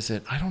want to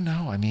visit. I don't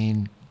know. I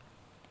mean,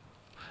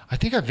 I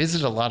think I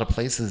visited a lot of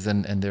places,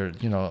 and they're,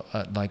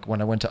 like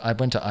when I went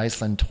to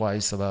Iceland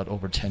twice about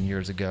over 10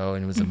 years ago,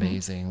 and it was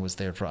amazing. Was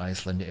there for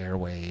Iceland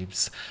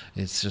Airwaves.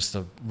 It's just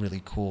a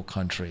really cool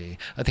country.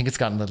 I think it's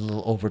gotten a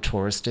little over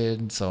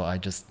touristed, so I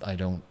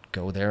don't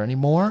go there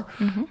anymore.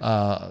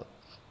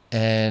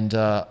 And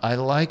I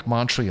like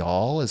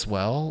Montreal as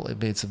well.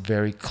 It's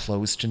very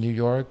close to New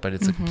York, but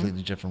it's a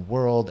completely different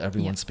world.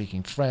 Everyone's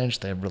speaking French.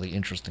 They have really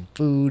interesting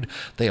food.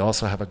 They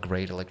also have a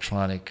great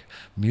electronic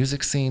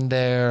music scene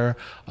there.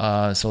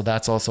 So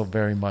that's also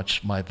very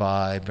much my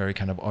vibe, very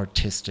kind of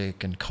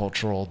artistic and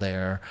cultural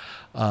there.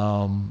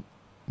 A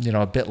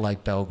bit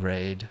like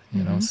Belgrade,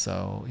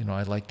 so,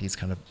 I like these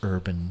kind of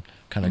urban,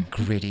 kind of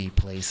gritty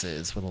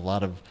places with a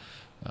lot of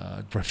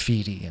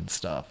graffiti and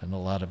stuff, and a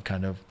lot of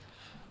kind of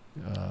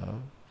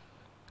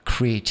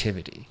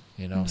creativity,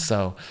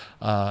 So,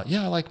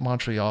 I like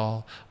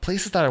Montreal.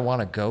 Places that I want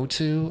to go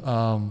to,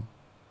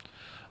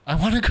 I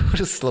want to go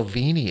to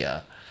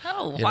Slovenia.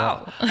 Oh,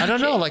 wow. I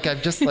don't know. Like, I'm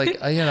just like,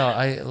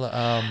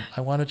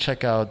 I want to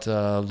check out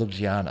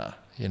Ljubljana,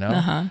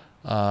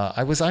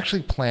 I was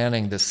actually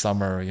planning this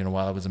summer,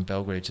 while I was in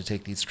Belgrade, to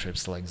take these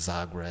trips to like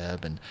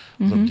Zagreb and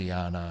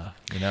Ljubljana,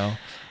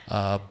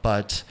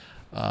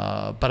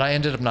 but I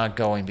ended up not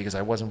going because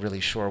I wasn't really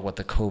sure what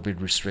the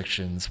COVID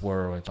restrictions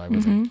were, if I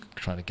was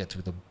trying to get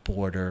through the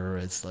border.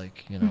 It's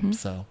like,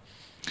 so.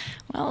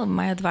 Well,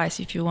 my advice,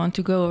 if you want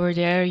to go over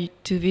there,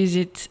 to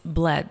visit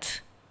Bled.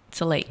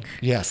 It's a lake.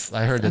 Yes,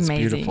 I heard it's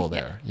beautiful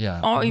there.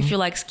 Yeah. Or if you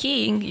like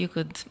skiing, you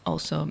could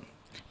also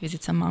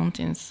visit some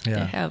mountains.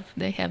 Yeah.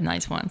 They have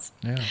nice ones.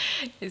 Yeah.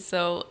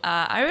 So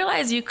I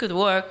realized you could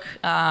work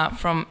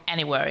from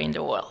anywhere in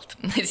the world.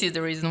 This is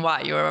the reason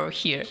why you're over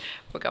here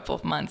for a couple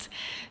of months.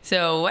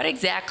 So what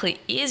exactly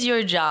is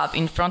your job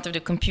in front of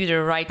the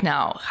computer right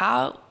now?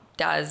 How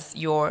does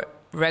your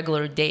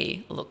regular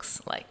day look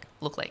like?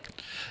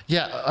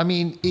 Yeah, I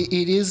mean,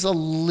 it is a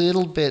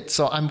little bit,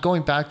 so I'm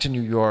going back to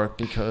New York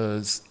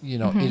because,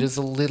 it is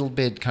a little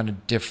bit kind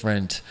of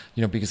different,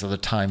 because of the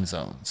time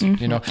zones,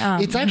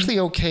 It's actually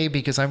okay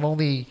because I'm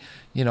only,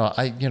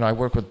 I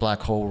work with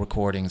Black Hole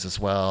Recordings as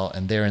well,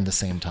 and they're in the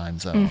same time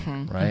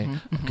zone, right?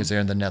 Because they're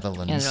in the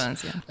Netherlands.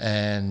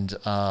 And,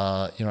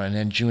 and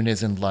then June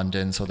is in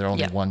London, so they're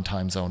only one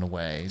time zone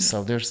away.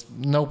 So there's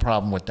no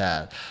problem with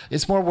that.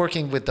 It's more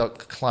working with the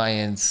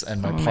clients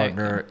and my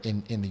partner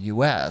in the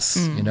US,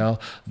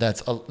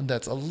 that's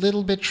a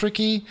little bit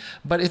tricky,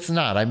 but it's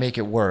not. I make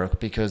it work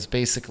because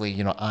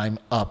basically, I'm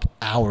up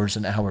hours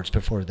and hours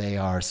before they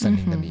are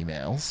sending them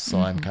emails. So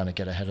I'm kind of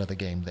get ahead of the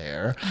game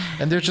there.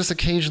 And there's just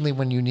occasionally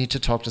when you need to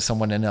talk to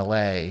someone in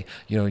LA,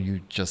 you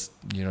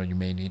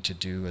may need to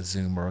do a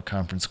Zoom or a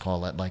conference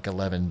call at like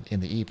 11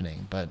 in the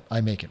evening, but I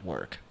make it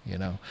work,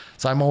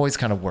 So I'm always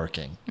kind of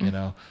working,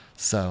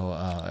 So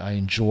I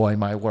enjoy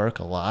my work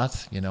a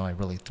lot, I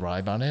really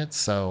thrive on it.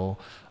 So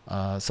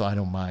I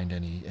don't mind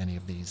any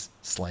of these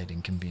slight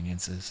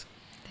inconveniences.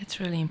 That's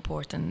really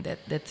important,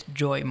 that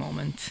joy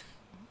moment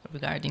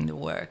regarding the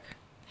work.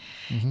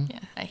 Yeah,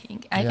 I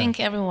think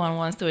everyone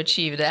wants to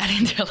achieve that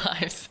in their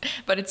lives,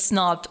 but it's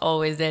not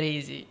always that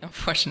easy,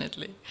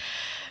 unfortunately.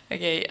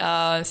 Okay,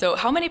 so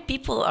how many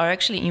people are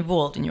actually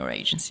involved in your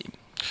agency?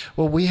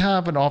 Well, we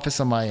have an office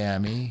in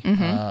Miami,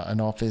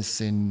 an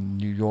office in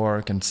New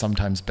York, and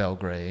sometimes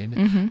Belgrade,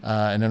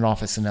 and an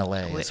office in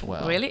LA as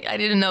well. Really? I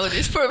didn't know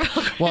this for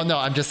Belgrade. Well, no,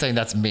 I'm just saying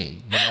that's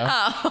me.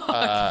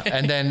 Oh, okay.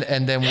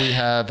 And then we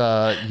have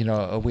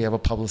we have a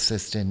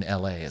publicist in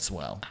LA as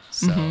well.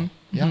 So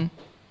yeah,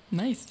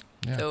 nice.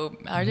 Yeah. So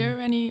are there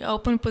any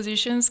open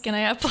positions? Can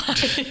I apply?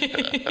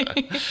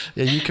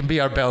 Yeah, you can be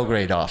our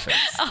Belgrade office,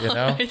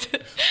 Right.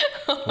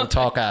 We'll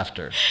talk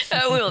after.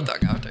 We'll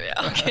talk after,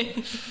 yeah,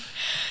 okay.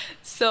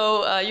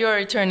 So you're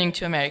returning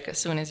to America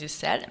soon, as you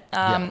said.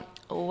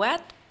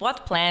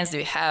 What plans do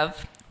you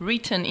have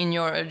written in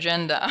your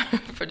agenda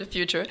for the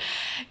future?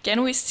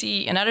 Can we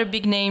see another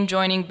big name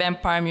joining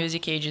Bampire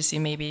Music Agency,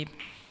 maybe?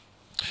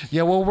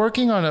 Yeah, we're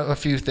working on a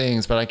few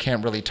things, but I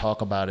can't really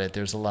talk about it.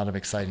 There's a lot of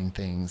exciting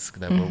things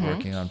that we're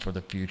working on for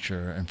the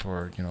future and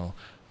for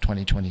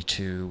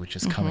 2022, which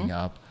is coming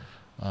up.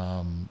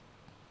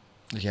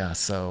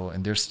 So,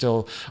 and there's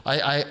still,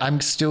 I'm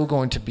still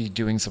going to be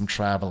doing some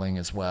traveling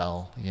as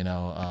well,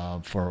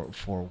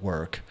 for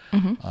work.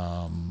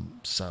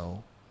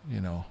 So,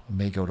 I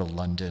may go to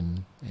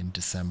London in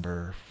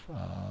December.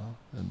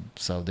 And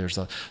so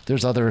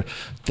there's other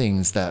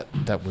things that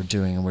we're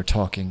doing, and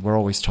we're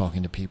always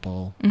talking to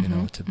people,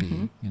 to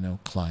be,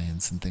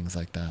 clients and things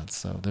like that.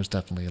 So there's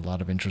definitely a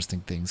lot of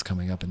interesting things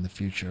coming up in the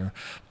future,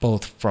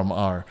 both from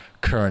our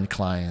current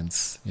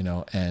clients,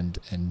 and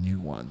new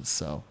ones.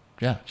 So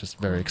yeah, just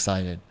very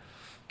excited.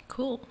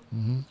 Cool.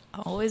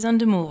 Always on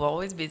the move,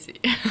 always busy.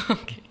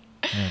 Okay.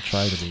 Yeah,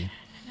 try to be.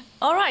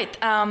 All right.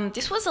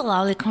 This was a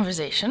lovely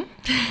conversation.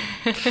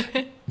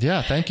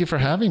 Yeah, thank you for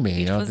having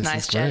me. It was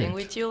nice chatting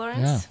with you,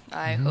 Lawrence. Yeah.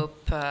 I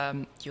hope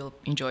you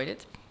enjoyed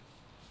it.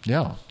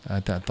 Yeah, I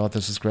thought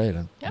this was great.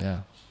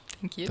 Yeah.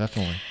 Thank you.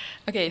 Definitely.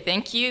 Okay,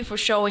 thank you for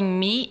showing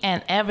me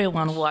and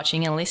everyone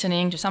watching and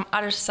listening to some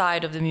other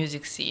side of the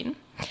music scene.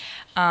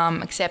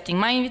 accepting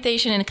my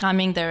invitation and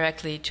coming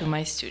directly to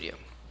my studio.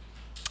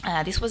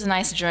 This was a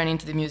nice journey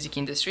into the music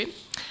industry,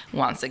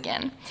 once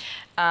again.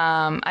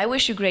 I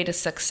wish you great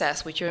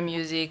success with your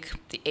music,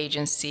 the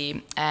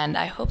agency, and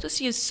I hope to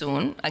see you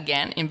soon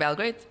again in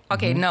Belgrade.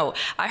 Okay, no,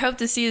 I hope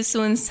to see you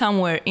soon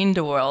somewhere in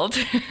the world.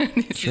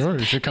 Sure,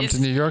 you should come to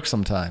New York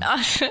sometime.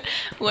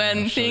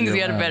 When things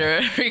get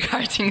better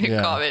regarding the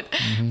COVID,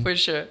 for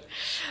sure.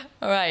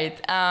 All right,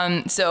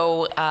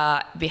 so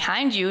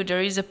behind you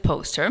there is a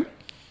poster.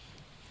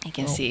 You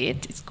can see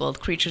it. It's called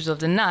Creatures of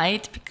the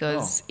Night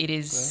because it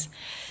is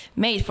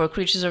made for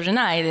creatures of the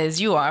night,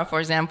 as you are, for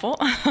example.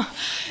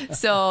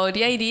 So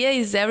the idea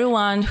is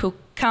everyone who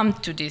come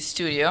to this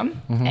studio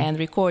and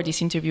record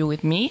this interview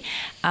with me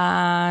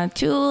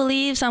to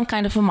leave some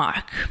kind of a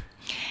mark.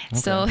 Okay.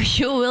 So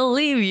you will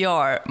leave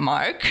your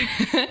mark,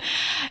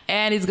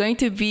 and it's going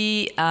to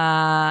be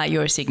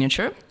your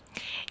signature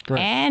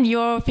and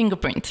your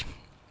fingerprint.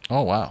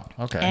 Oh, wow.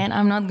 Okay. And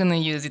I'm not going to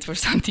use it for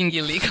something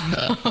illegal.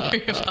 Don't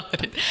worry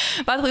about it.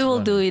 But we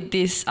will do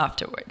this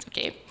afterwards,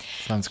 okay?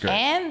 Sounds great.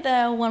 And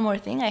one more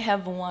thing. I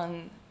have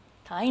one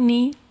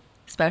tiny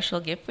special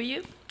gift for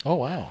you. Oh,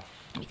 wow.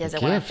 Because I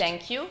want to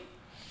thank you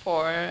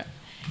for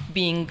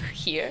being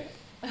here.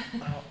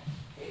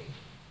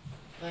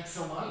 Thanks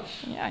so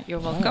much. Yeah, you're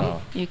welcome.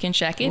 Oh. You can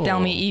check it. Tell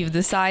me if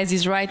the size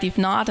is right. If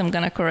not, I'm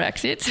going to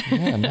correct it.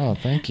 Yeah, no,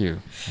 thank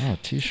you. Oh,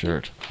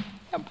 t-shirt.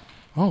 Yep.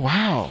 Oh,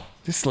 wow.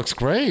 This looks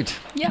great.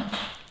 Yeah,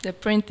 the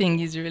printing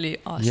is really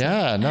awesome.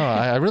 Yeah, no,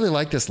 I really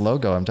like this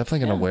logo. I'm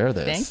definitely going to wear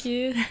this. Thank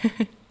you.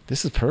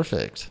 This is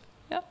perfect.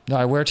 Yeah. No,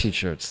 I wear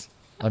t-shirts.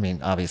 I mean,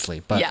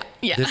 obviously, but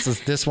yeah.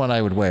 this one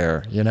I would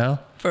wear, you know?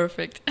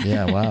 Perfect.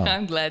 Yeah, wow.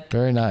 I'm glad.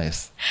 Very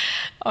nice.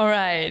 All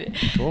right.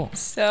 Cool.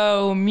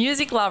 So,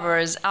 music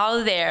lovers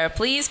out there,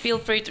 please feel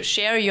free to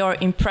share your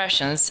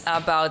impressions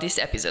about this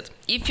episode.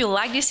 If you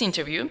like this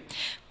interview,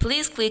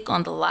 please click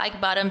on the like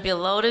button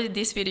below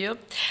this video,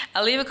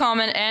 leave a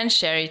comment and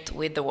share it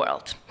with the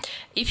world.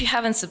 If you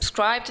haven't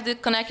subscribed to the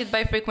Connected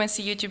by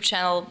Frequency YouTube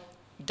channel,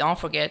 don't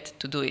forget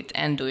to do it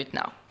and do it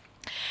now.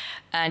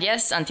 And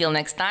yes, until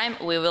next time,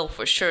 we will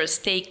for sure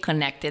stay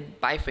connected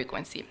by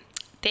frequency.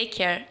 Take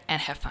care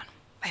and have fun.